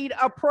the need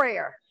of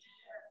prayer.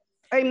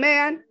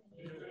 Amen.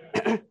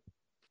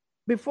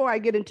 Before I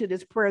get into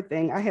this prayer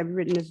thing, I have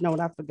written this note.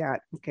 I forgot.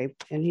 Okay.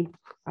 And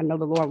I know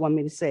the Lord wanted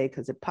me to say it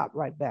because it popped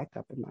right back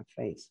up in my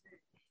face.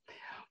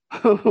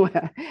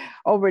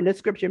 Over in the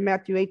scripture,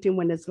 Matthew 18,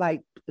 when it's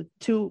like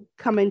to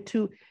come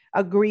into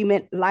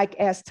agreement, like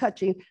as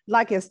touching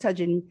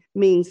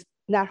means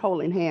not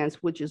holding hands,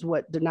 which is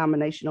what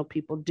denominational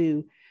people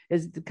do,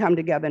 is to come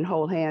together and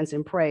hold hands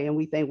and pray. And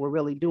we think we're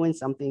really doing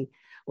something.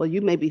 Well,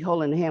 you may be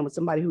holding a hand with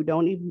somebody who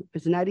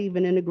is not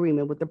even in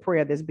agreement with the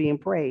prayer that's being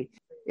prayed.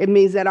 It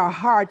means that our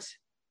hearts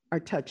are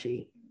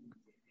touchy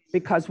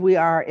because we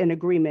are in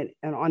agreement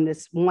and on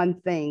this one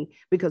thing,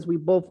 because we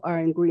both are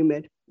in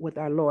agreement with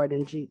our Lord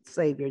and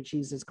Savior,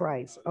 Jesus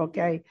Christ.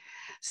 Okay.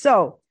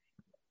 So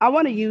I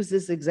want to use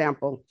this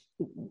example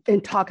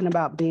in talking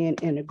about being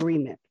in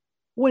agreement.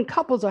 When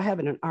couples are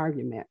having an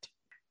argument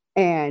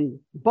and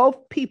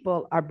both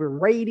people are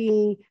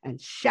berating and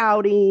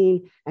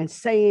shouting and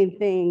saying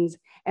things,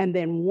 and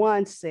then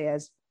one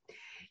says,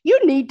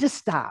 you need to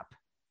stop.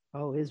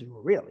 Oh, it's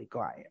really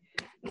quiet.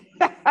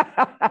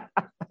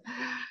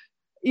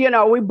 You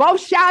know, we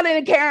both shouting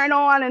and carrying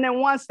on, and then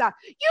one stop.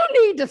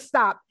 You need to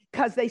stop,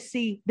 because they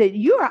see that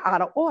you are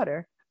out of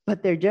order,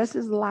 but they're just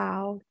as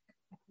loud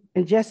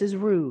and just as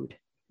rude.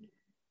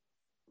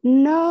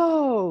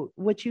 No,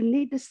 what you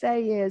need to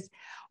say is,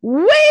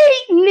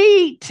 we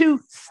need to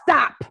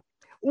stop.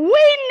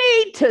 We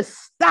need to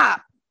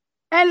stop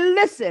and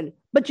listen.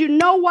 But you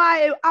know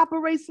why it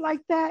operates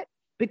like that?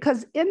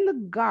 Because in the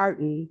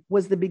garden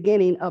was the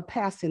beginning of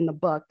passing the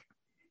buck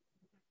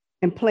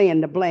and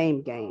playing the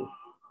blame game.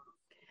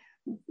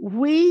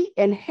 We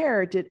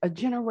inherited a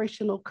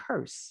generational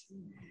curse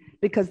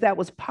because that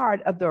was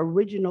part of the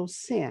original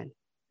sin.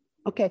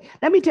 Okay,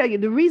 let me tell you,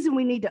 the reason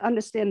we need to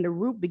understand the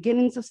root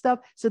beginnings of stuff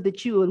so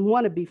that you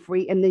want to be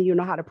free, and then you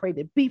know how to pray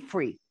to be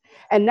free,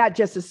 and not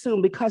just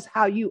assume because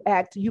how you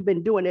act, you've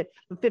been doing it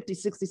for 50,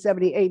 60,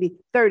 70, 80,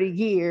 30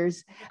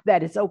 years,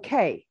 that it's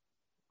okay.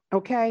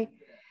 Okay,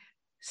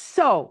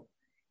 so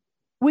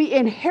we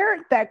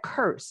inherit that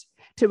curse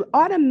to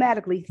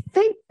automatically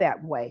think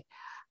that way.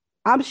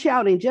 I'm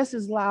shouting just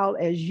as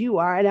loud as you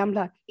are, and I'm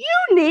like,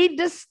 you need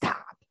to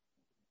stop.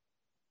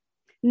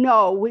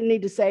 No, we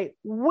need to say,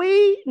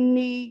 we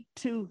need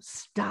to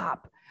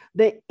stop.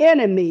 The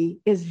enemy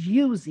is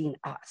using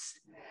us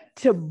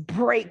to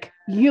break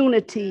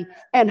unity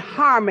and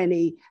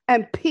harmony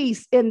and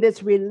peace in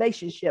this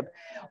relationship.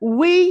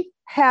 We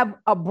have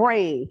a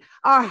brain.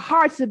 Our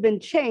hearts have been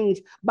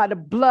changed by the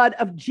blood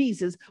of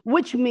Jesus,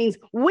 which means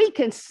we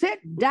can sit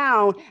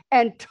down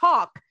and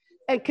talk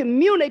and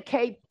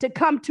communicate to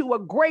come to a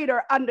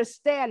greater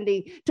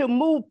understanding, to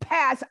move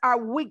past our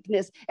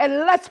weakness. And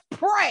let's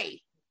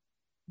pray.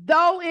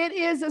 Though it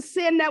is a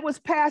sin that was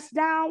passed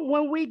down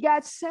when we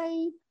got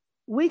saved,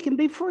 we can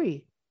be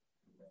free.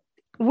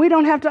 We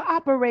don't have to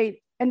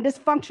operate in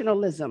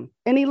dysfunctionalism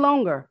any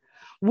longer.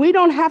 We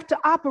don't have to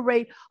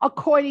operate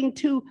according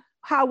to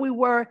how we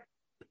were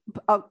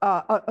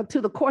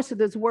to the course of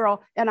this world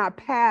and our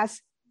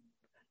past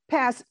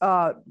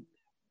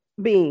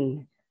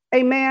being.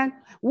 Amen.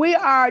 We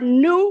are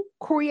new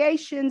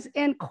creations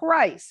in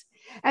Christ.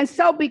 And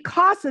so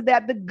because of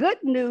that, the good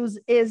news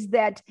is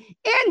that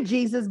in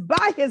Jesus,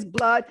 by his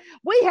blood,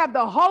 we have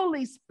the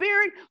Holy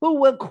Spirit who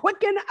will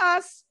quicken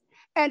us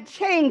and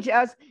change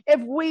us if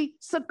we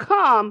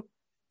succumb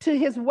to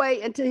his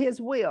way and to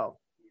his will.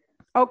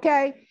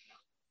 Okay?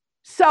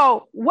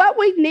 So what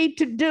we need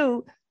to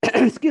do,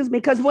 excuse me,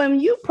 because when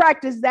you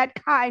practice that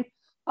kind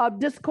of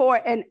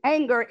discord and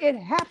anger, it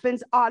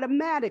happens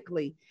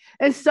automatically.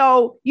 And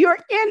so you're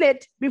in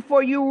it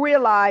before you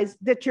realize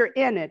that you're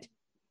in it.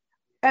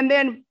 And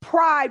then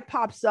pride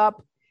pops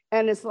up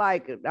and it's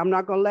like, I'm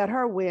not going to let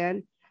her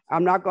win.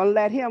 I'm not going to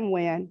let him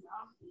win.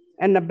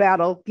 And the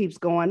battle keeps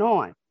going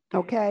on.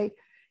 Okay.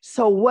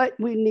 So what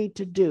we need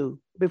to do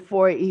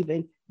before it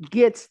even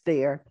gets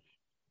there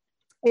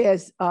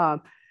is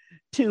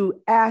to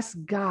ask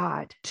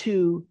God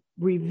to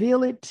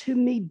reveal it to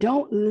me.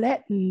 Don't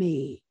let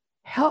me,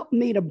 help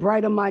me to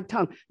bridle my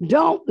tongue.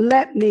 Don't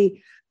let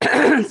me,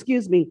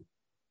 excuse me,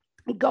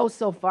 go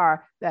so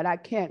far that I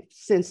can't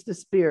sense the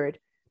spirit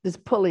that's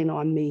pulling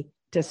on me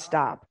to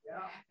stop.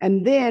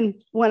 And then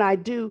when I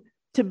do,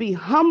 to be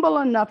humble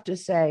enough to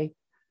say,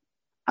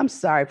 I'm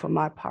sorry for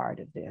my part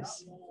of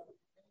this.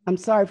 I'm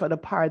sorry for the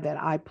part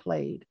that I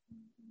played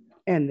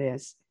in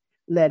this,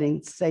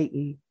 letting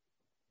Satan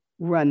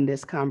run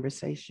this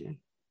conversation.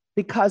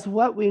 Because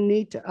what we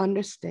need to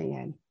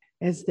understand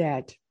is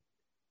that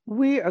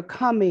we are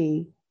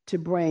coming to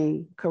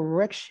bring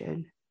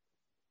correction.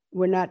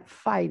 We're not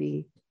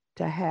fighting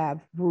to have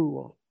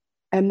rule.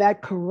 And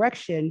that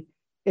correction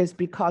is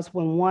because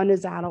when one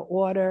is out of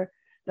order,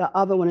 the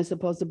other one is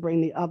supposed to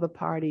bring the other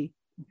party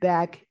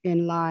back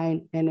in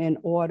line and in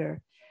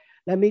order.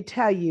 Let me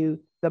tell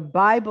you, the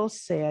Bible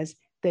says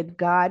that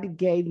God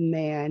gave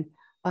man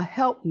a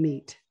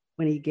helpmeet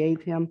when he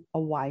gave him a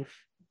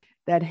wife.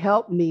 That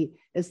helpmeet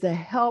is to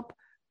help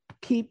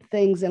keep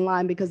things in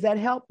line, because that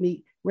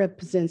helpmeet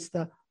represents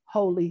the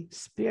Holy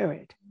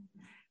Spirit.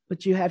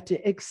 But you have to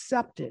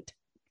accept it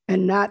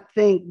and not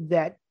think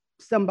that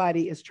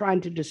somebody is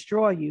trying to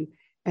destroy you.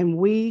 And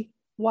we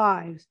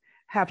wives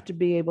have to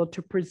be able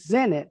to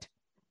present it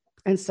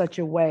in such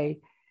a way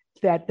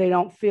that they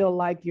don't feel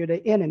like you're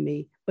the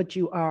enemy, but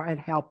you are a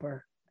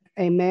helper.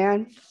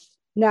 Amen.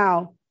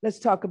 Now, let's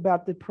talk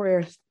about the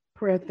prayer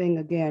thing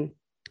again.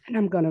 And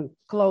I'm going to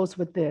close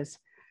with this.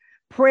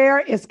 Prayer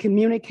is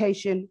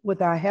communication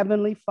with our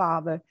Heavenly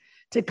Father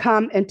to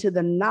come into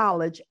the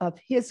knowledge of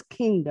his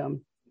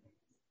kingdom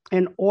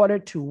in order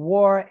to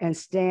war and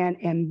stand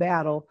in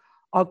battle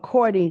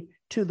according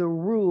to the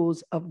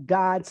rules of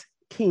God's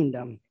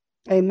kingdom.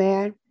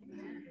 Amen.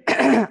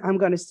 I'm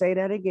going to say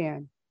that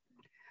again,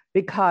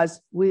 because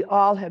we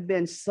all have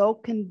been so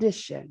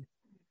conditioned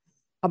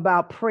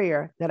about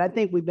prayer that I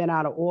think we've been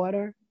out of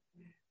order,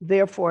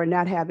 therefore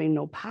not having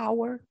no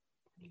power,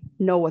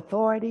 no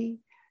authority,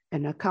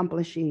 and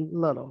accomplishing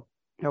little.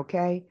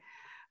 Okay.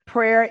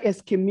 Prayer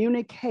is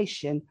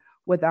communication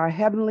with our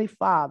Heavenly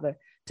Father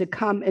to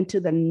come into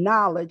the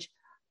knowledge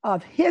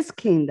of his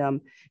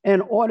kingdom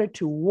in order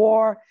to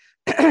war,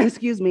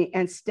 excuse me,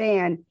 and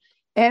stand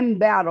in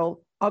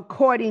battle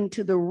according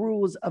to the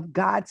rules of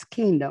God's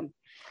kingdom.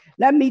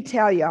 Let me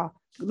tell y'all,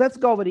 let's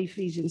go with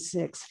Ephesians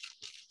 6.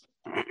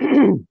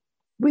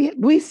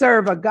 We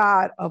serve a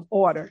God of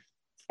order.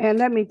 And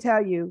let me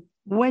tell you,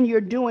 when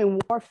you're doing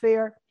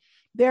warfare,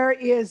 there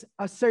is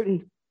a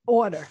certain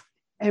order.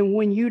 And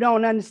when you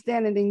don't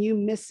understand it and you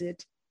miss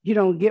it, you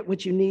don't get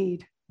what you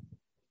need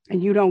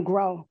and you don't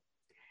grow.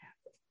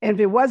 And if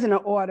it wasn't an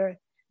order,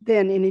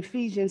 then in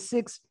Ephesians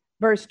 6,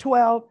 verse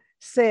 12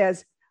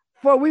 says,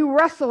 for we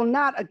wrestle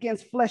not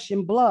against flesh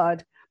and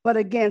blood, but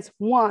against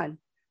one,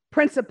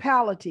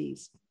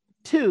 principalities,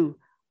 2,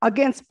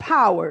 against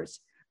powers,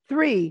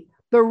 3,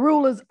 the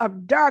rulers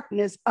of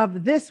darkness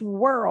of this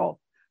world,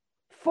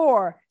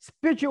 4,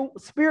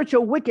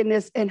 spiritual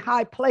wickedness in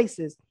high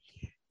places.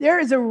 There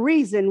is a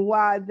reason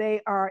why they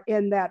are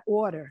in that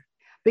order,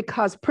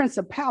 because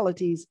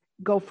principalities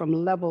go from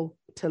level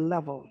to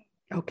level,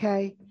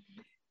 okay?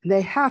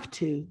 They have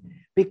to,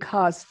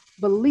 because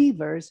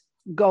believers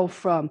go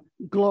from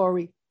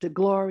glory to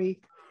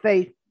glory,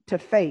 faith to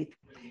faith.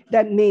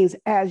 That means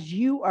as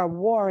you are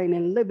warring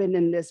and living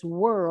in this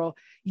world,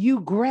 you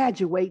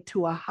graduate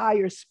to a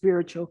higher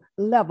spiritual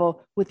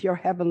level with your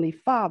heavenly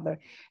Father.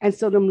 And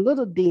so them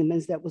little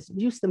demons that was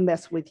used to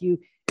mess with you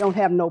don't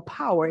have no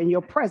power in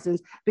your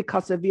presence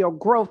because of your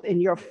growth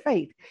in your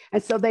faith.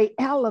 And so they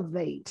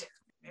elevate.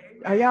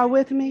 Are y'all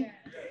with me?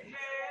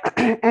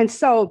 And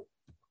so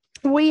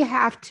we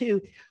have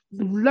to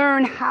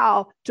learn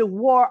how to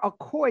war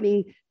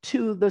according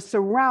to the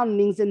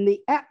surroundings and the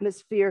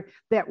atmosphere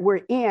that we're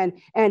in.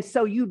 And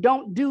so you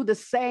don't do the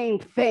same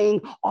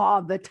thing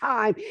all the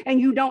time, and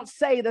you don't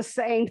say the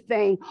same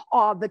thing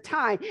all the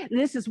time. And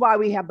this is why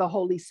we have the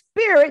Holy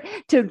Spirit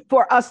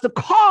for us to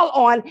call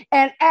on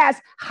and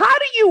ask, how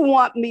do you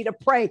want me to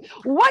pray?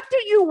 What do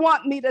you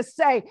want me to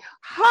say?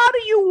 How do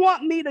you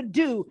want me to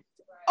do?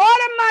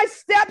 Order my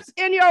steps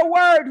in your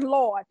word,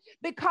 Lord,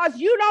 because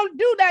you don't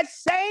do that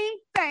same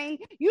thing.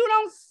 You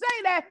don't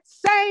say that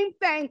same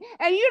thing,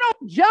 and you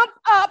don't jump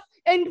up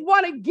and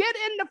want to get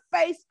in the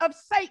face of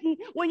Satan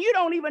when you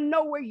don't even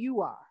know where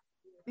you are.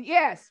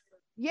 Yes,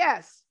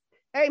 yes,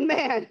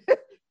 amen.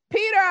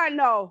 Peter, I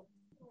know.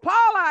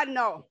 Paul, I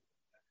know.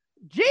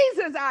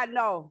 Jesus, I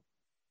know.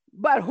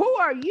 But who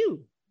are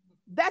you?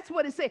 That's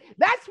what it says.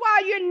 That's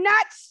why you're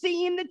not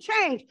seeing the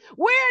change.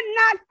 We're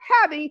not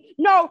having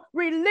no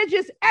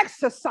religious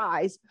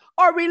exercise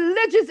or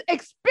religious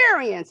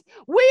experience.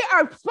 We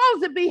are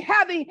supposed to be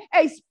having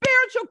a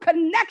spiritual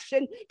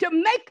connection to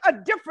make a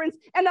difference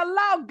and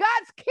allow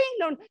God's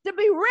kingdom to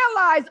be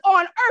realized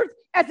on earth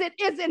as it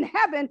is in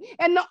heaven.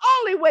 And the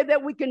only way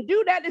that we can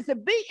do that is to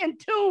be in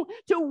tune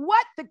to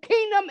what the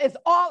kingdom is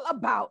all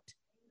about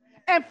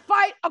and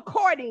fight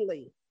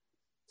accordingly.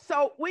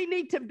 So we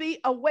need to be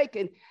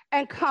awakened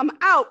and come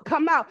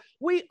out.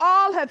 We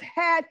all have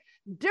had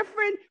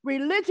different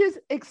religious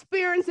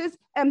experiences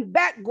and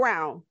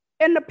background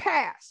in the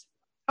past,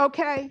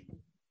 okay?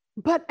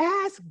 But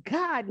ask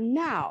God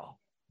now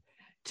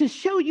to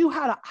show you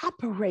how to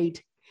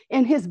operate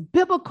in his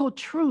biblical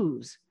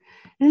truths,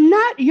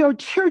 not your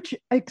church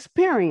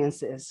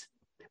experiences,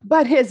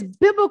 but his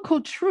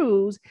biblical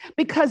truths,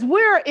 because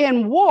we're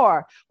in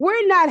war.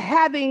 We're not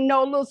having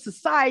no little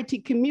society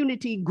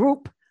community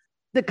group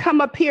to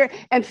come up here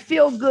and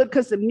feel good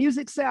because the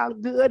music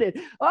sounds good and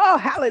oh,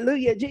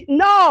 hallelujah.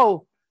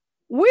 No,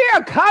 we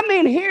are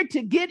coming here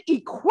to get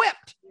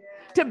equipped,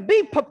 to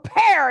be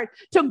prepared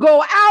to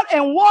go out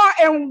and war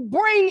and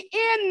bring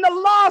in the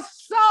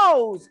lost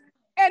souls.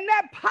 And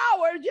that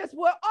power just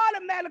will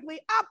automatically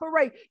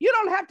operate. You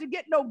don't have to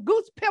get no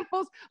goose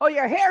pimples or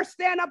your hair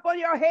stand up on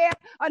your head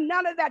or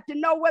none of that to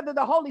know whether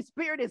the Holy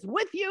Spirit is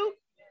with you.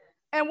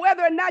 And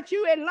whether or not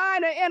you in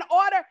line or in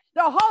order,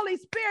 the Holy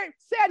Spirit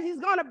said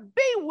he's going to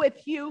be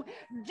with you.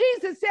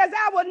 Jesus says,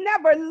 I will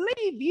never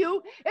leave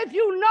you. If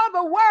you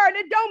know the word,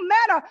 it don't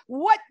matter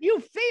what you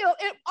feel.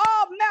 It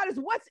all matters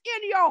what's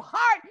in your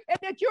heart and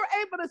that you're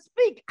able to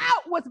speak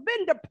out what's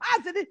been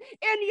deposited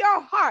in your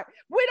heart.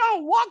 We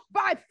don't walk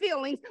by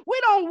feelings. We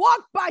don't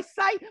walk by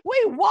sight.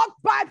 We walk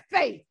by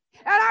faith.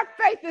 And our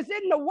faith is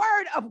in the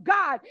word of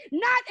God,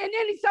 not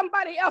in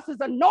somebody else's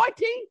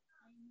anointing.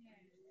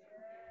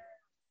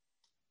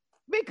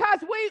 Because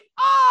we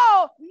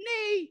all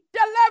need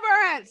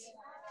deliverance.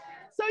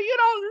 So you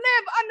don't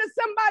live under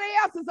somebody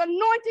else's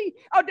anointing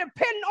or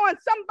depend on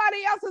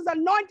somebody else's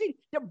anointing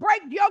to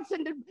break yokes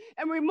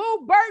and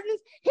remove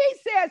burdens. He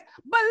says,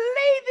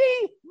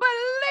 believing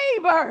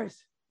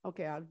believers.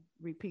 Okay, I'll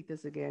repeat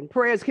this again.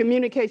 Prayer is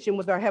communication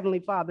with our Heavenly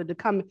Father to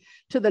come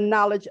to the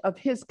knowledge of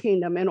his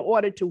kingdom in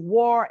order to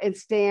war and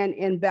stand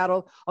in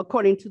battle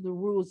according to the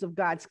rules of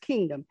God's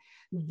kingdom.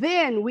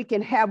 Then we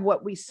can have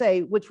what we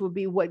say, which will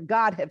be what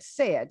God has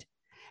said,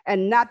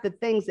 and not the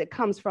things that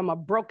comes from a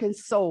broken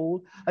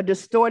soul, a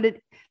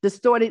distorted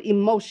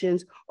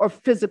emotions, or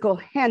physical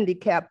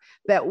handicap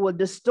that will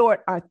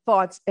distort our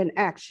thoughts and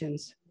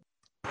actions.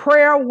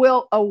 Prayer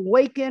will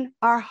awaken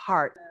our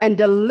heart and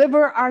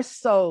deliver our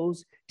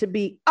souls to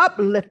be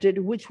uplifted,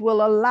 which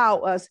will allow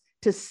us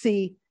to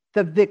see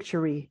the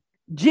victory.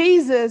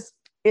 Jesus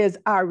is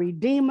our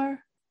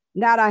Redeemer,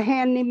 not a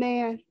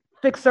handyman,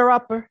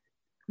 fixer-upper,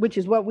 which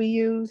is what we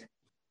use,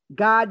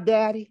 God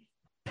Daddy,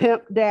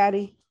 Pimp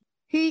Daddy.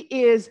 He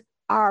is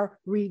our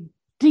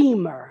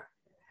Redeemer.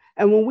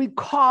 And when we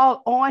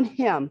call on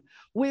him,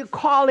 we're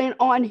calling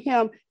on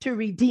him to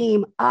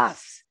redeem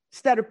us.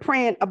 Instead of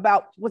praying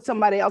about what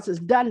somebody else has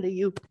done to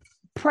you,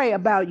 pray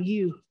about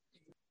you.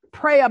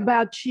 Pray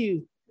about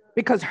you,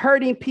 because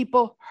hurting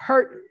people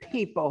hurt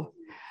people.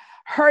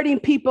 Hurting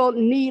people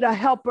need a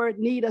helper,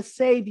 need a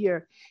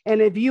savior.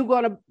 And if you're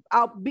going to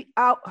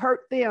out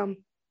hurt them,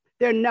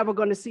 they're never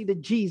going to see the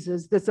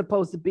Jesus that's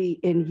supposed to be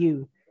in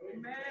you.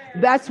 Amen.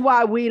 That's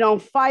why we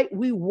don't fight,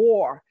 we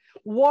war.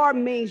 War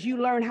means you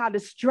learn how to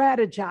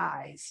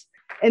strategize.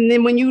 And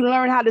then when you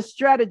learn how to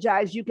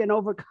strategize, you can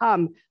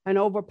overcome and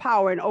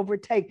overpower and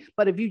overtake.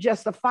 But if you're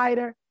just a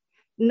fighter,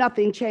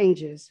 nothing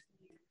changes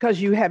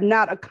because you have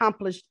not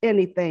accomplished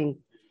anything.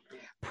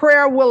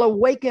 Prayer will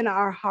awaken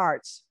our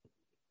hearts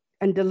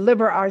and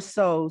deliver our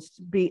souls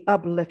to be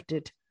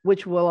uplifted,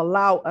 which will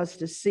allow us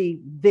to see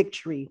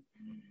victory.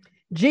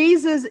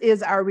 Jesus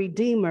is our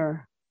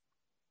Redeemer.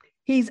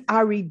 He's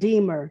our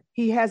Redeemer.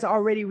 He has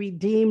already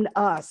redeemed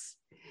us.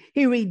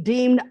 He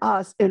redeemed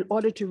us in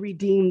order to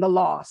redeem the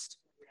lost.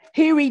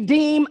 He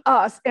redeemed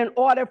us in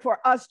order for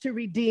us to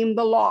redeem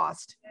the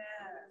lost.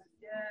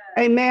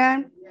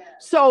 Amen.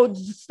 So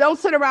don't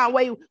sit around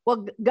waiting.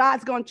 Well,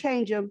 God's going to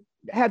change him.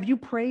 Have you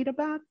prayed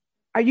about it?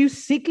 Are you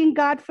seeking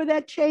God for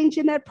that change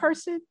in that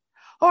person?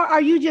 Or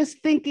are you just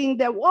thinking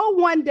that, well,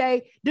 one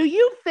day, do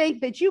you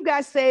think that you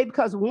got saved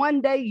because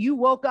one day you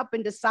woke up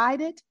and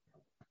decided?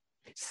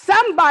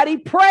 Somebody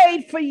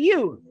prayed for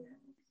you.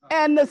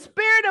 And the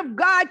Spirit of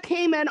God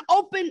came and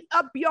opened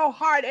up your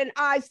heart and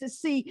eyes to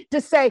see,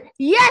 to say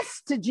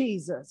yes to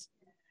Jesus.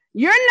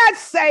 You're not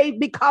saved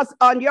because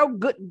on your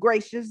good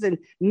graces and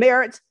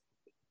merits.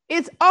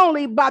 It's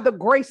only by the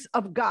grace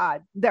of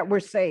God that we're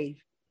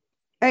saved.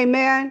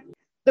 Amen.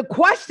 The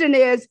question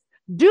is,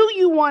 do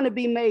you want to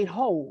be made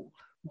whole?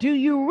 Do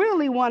you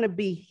really want to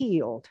be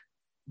healed?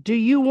 Do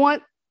you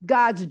want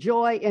God's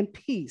joy and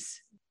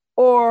peace?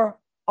 Or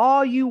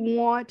all you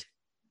want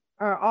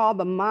are all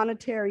the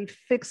monetary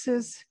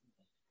fixes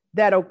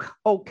that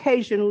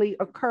occasionally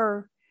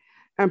occur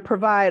and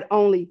provide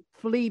only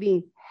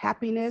fleeting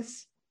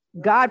happiness?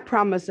 God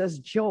promises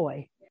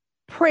joy.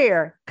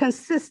 Prayer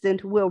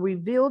consistent will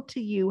reveal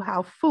to you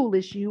how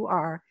foolish you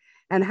are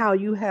and how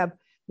you have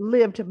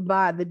lived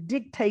by the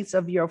dictates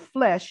of your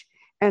flesh,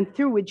 and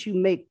through which you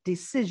make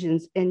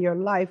decisions in your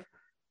life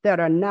that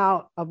are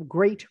now of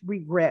great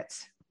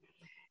regrets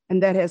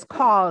and that has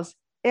caused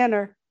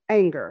inner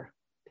anger.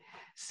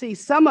 See,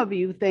 some of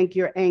you think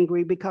you're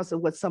angry because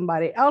of what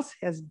somebody else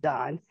has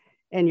done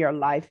in your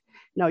life.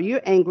 No,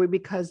 you're angry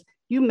because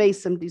you made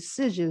some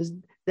decisions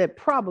that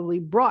probably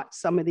brought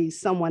some of these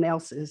someone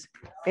else's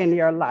in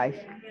your life.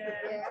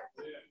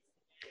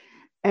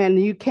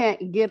 And you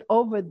can't get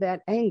over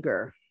that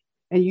anger,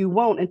 and you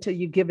won't until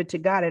you give it to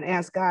God and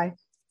ask God,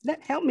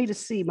 help me to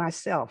see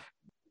myself,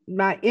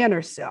 my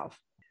inner self.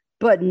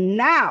 But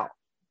now,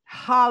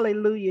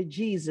 hallelujah,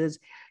 Jesus,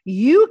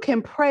 you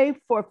can pray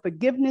for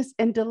forgiveness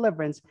and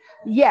deliverance.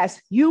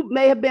 Yes, you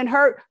may have been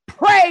hurt.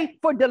 Pray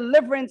for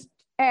deliverance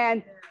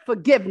and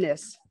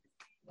forgiveness,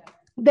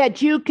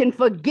 that you can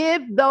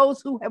forgive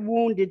those who have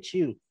wounded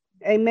you.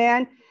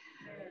 Amen.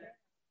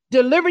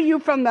 Deliver you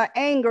from the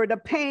anger, the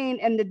pain,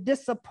 and the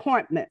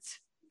disappointments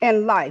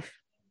in life.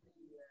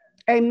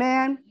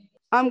 Amen.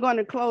 I'm going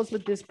to close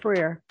with this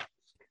prayer,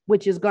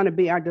 which is going to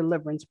be our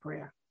deliverance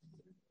prayer.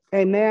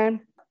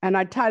 Amen. And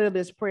I titled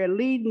this prayer,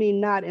 Lead Me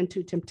Not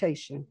Into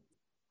Temptation.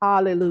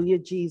 Hallelujah,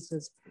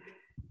 Jesus.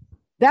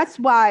 That's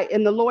why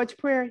in the Lord's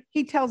Prayer,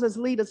 he tells us,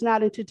 lead us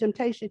not into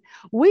temptation.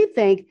 We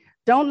think,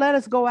 don't let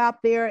us go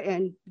out there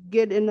and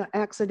get in an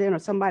accident or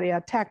somebody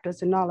attacked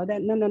us and all of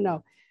that. No, no,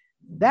 no.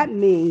 That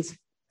means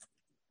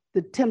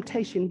the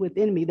temptation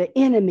within me, the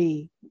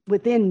enemy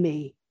within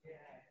me.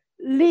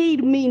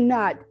 Lead me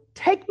not.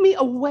 Take me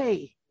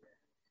away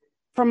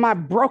from my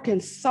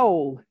broken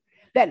soul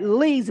that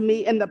leads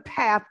me in the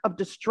path of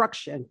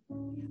destruction.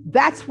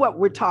 That's what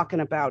we're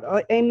talking about.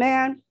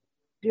 Amen.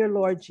 Dear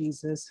Lord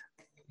Jesus,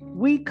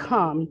 we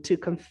come to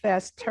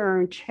confess,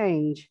 turn,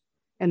 change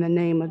in the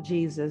name of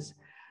Jesus.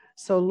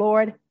 So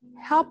Lord,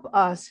 help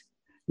us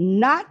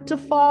not to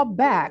fall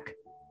back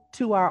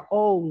to our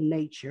old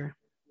nature,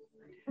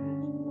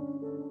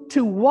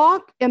 to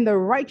walk in the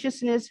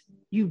righteousness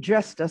you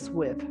dressed us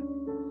with,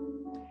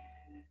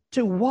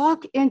 to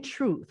walk in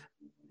truth.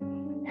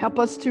 Help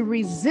us to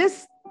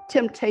resist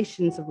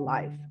temptations of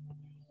life,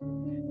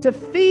 to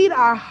feed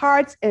our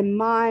hearts and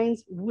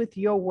minds with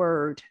your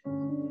word,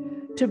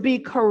 to be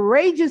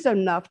courageous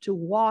enough to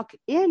walk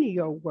in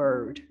your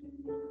word,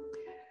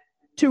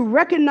 to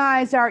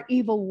recognize our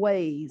evil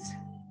ways,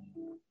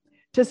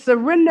 to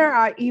surrender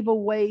our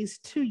evil ways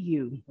to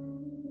you,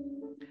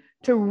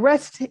 to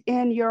rest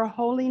in your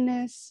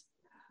holiness,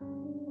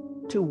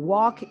 to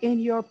walk in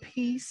your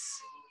peace,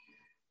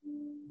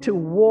 to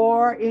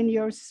war in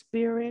your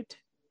spirit,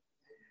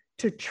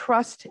 to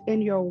trust in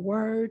your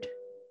word,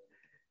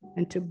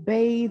 and to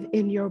bathe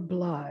in your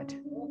blood.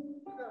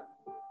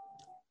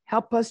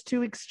 Help us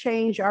to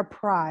exchange our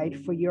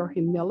pride for your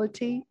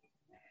humility,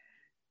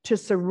 to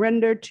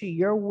surrender to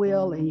your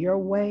will and your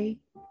way,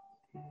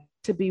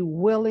 to be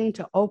willing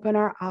to open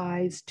our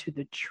eyes to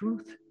the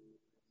truth,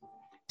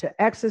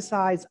 to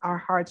exercise our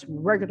hearts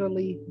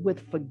regularly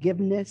with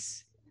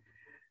forgiveness,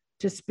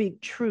 to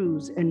speak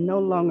truths and no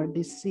longer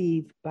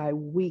deceived by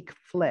weak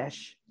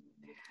flesh.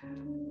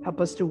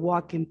 Help us to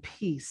walk in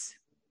peace.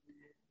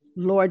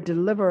 Lord,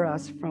 deliver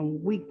us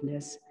from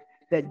weakness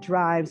that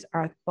drives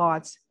our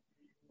thoughts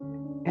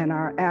and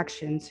our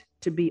actions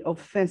to be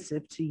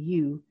offensive to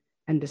you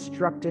and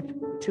destructive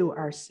to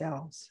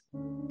ourselves.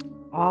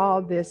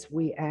 All this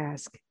we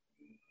ask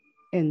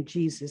in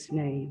Jesus'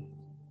 name.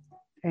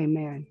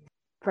 Amen.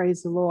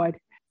 Praise the Lord.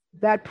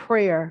 That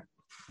prayer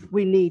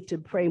we need to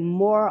pray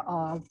more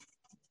of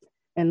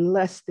and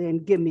less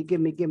than give me.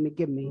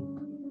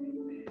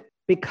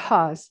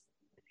 Because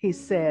he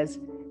says,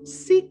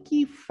 seek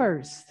ye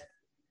first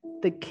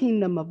the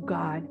kingdom of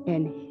God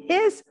and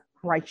his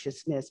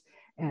righteousness,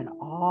 and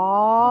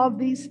all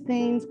these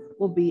things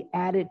will be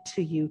added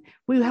to you.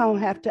 We don't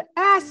have to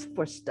ask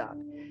for stuff.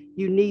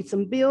 You need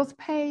some bills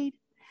paid.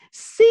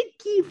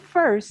 Seek ye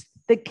first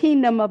the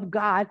kingdom of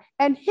God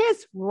and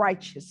his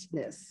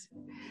righteousness.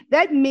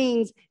 That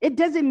means, it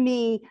doesn't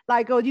mean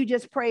like, oh, you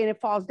just pray and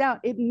it falls down.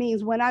 It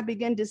means when I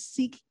begin to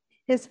seek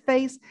his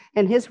face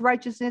and his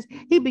righteousness,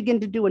 he began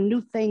to do a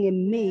new thing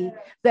in me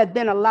that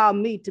then allow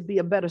me to be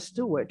a better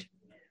steward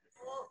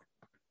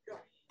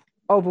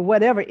over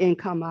whatever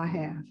income I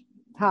have.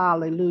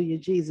 Hallelujah,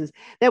 Jesus.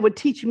 That would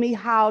teach me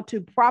how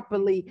to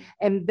properly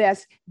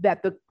invest,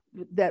 that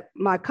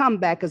my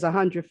comeback is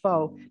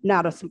 100-fold,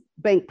 not a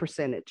bank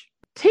percentage.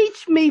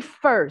 Teach me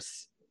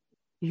first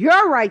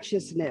your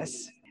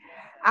righteousness.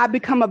 I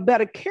become a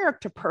better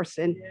character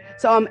person,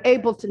 so I'm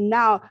able to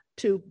now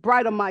to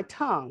bridle my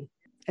tongue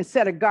and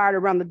set a guard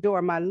around the door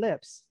of my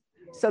lips,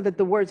 so that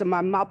the words of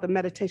my mouth and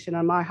meditation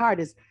of my heart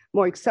is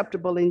more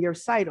acceptable in your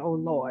sight, O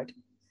Lord.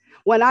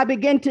 When I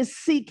begin to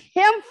seek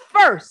him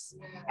first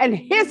and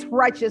his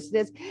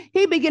righteousness,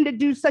 he began to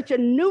do such a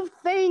new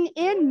thing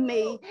in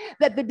me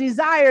that the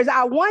desires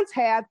I once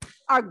had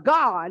are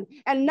gone.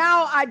 And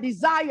now I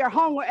desire,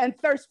 hunger, and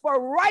thirst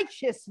for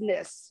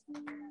righteousness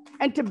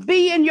and to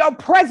be in your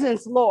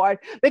presence, Lord,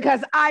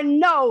 because I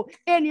know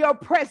in your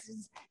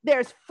presence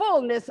there's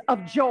fullness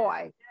of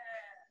joy.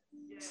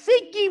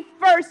 Seek ye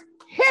first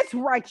his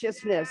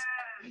righteousness.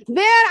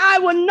 Then I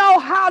will know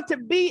how to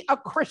be a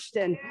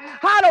Christian,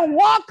 how to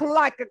walk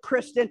like a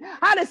Christian,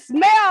 how to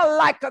smell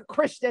like a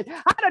Christian,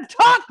 how to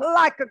talk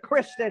like a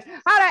Christian,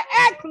 how to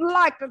act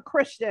like a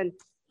Christian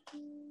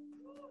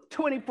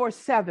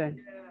 24/7,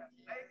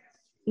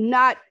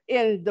 not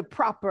in the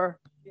proper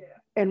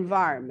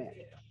environment.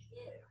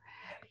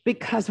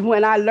 Because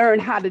when I learn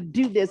how to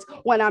do this,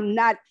 when I'm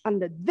not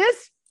under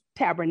this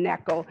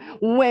tabernacle,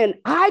 when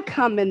I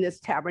come in this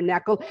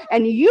tabernacle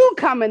and you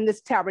come in this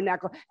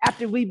tabernacle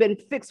after we've been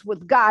fixed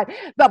with God,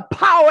 the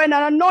power and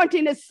an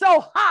anointing is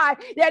so high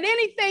that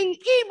anything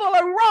evil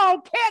or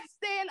wrong can't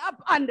stand up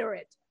under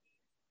it.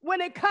 When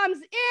it comes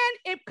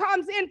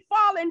in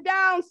falling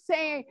down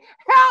saying,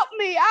 help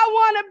me, I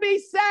want to be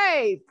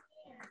saved.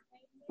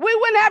 We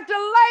wouldn't have to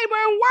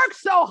labor and work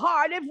so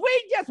hard if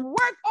we just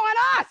work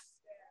on us.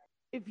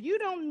 If you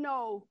don't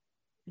know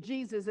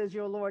Jesus as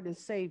your Lord and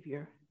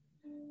Savior,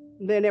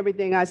 then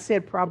everything I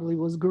said probably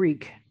was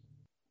Greek.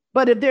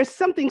 But if there's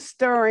something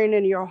stirring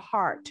in your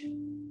heart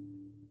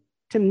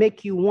to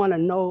make you want to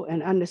know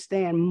and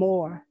understand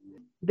more,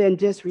 then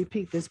just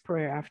repeat this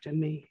prayer after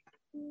me.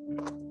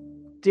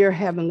 Dear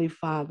Heavenly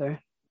Father,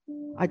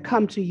 I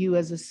come to you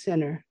as a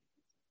sinner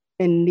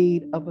in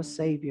need of a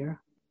Savior.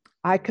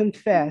 I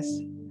confess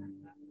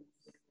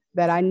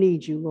that I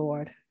need you,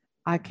 Lord.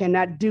 I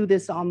cannot do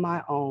this on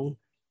my own.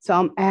 So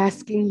I'm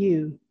asking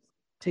you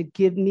to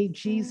give me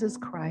Jesus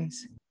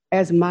Christ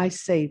as my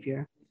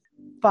Savior.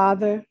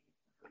 Father,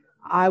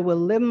 I will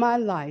live my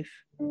life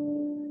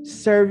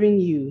serving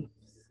you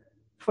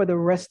for the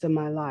rest of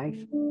my life.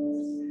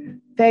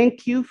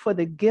 Thank you for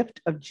the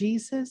gift of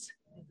Jesus.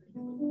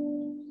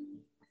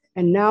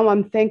 And now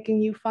I'm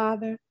thanking you,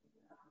 Father,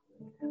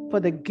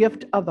 for the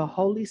gift of the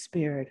Holy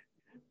Spirit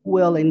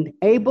will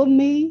enable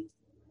me,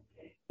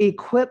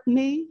 equip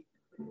me,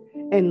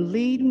 and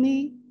lead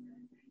me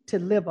to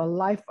live a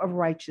life of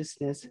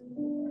righteousness.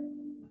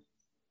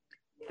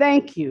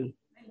 Thank you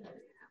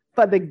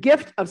for the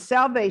gift of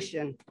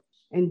salvation.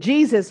 In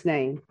Jesus'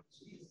 name,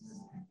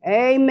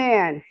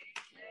 amen.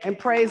 And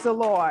praise the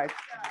Lord.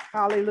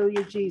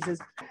 Hallelujah, Jesus.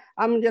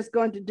 I'm just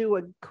going to do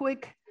a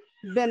quick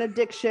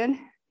benediction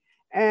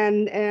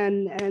and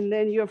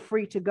then you're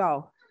free to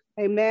go.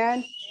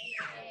 Amen.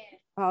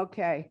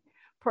 Okay.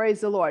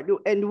 Praise the Lord.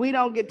 And we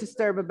don't get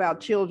disturbed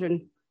about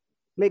children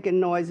making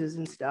noises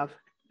and stuff.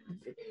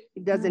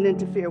 It doesn't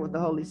interfere with the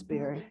Holy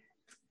Spirit.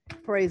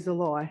 Praise the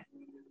Lord.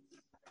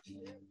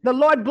 The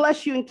Lord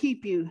bless you and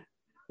keep you.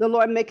 The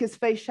Lord make his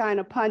face shine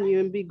upon you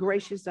and be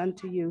gracious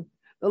unto you.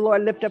 The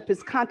Lord lift up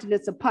his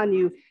countenance upon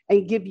you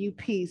and give you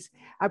peace.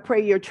 I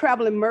pray your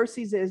traveling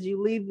mercies as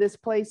you leave this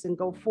place and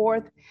go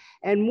forth.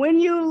 And when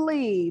you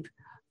leave,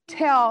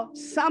 tell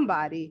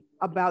somebody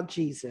about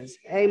Jesus.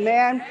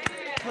 Amen.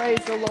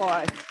 Praise the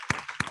Lord.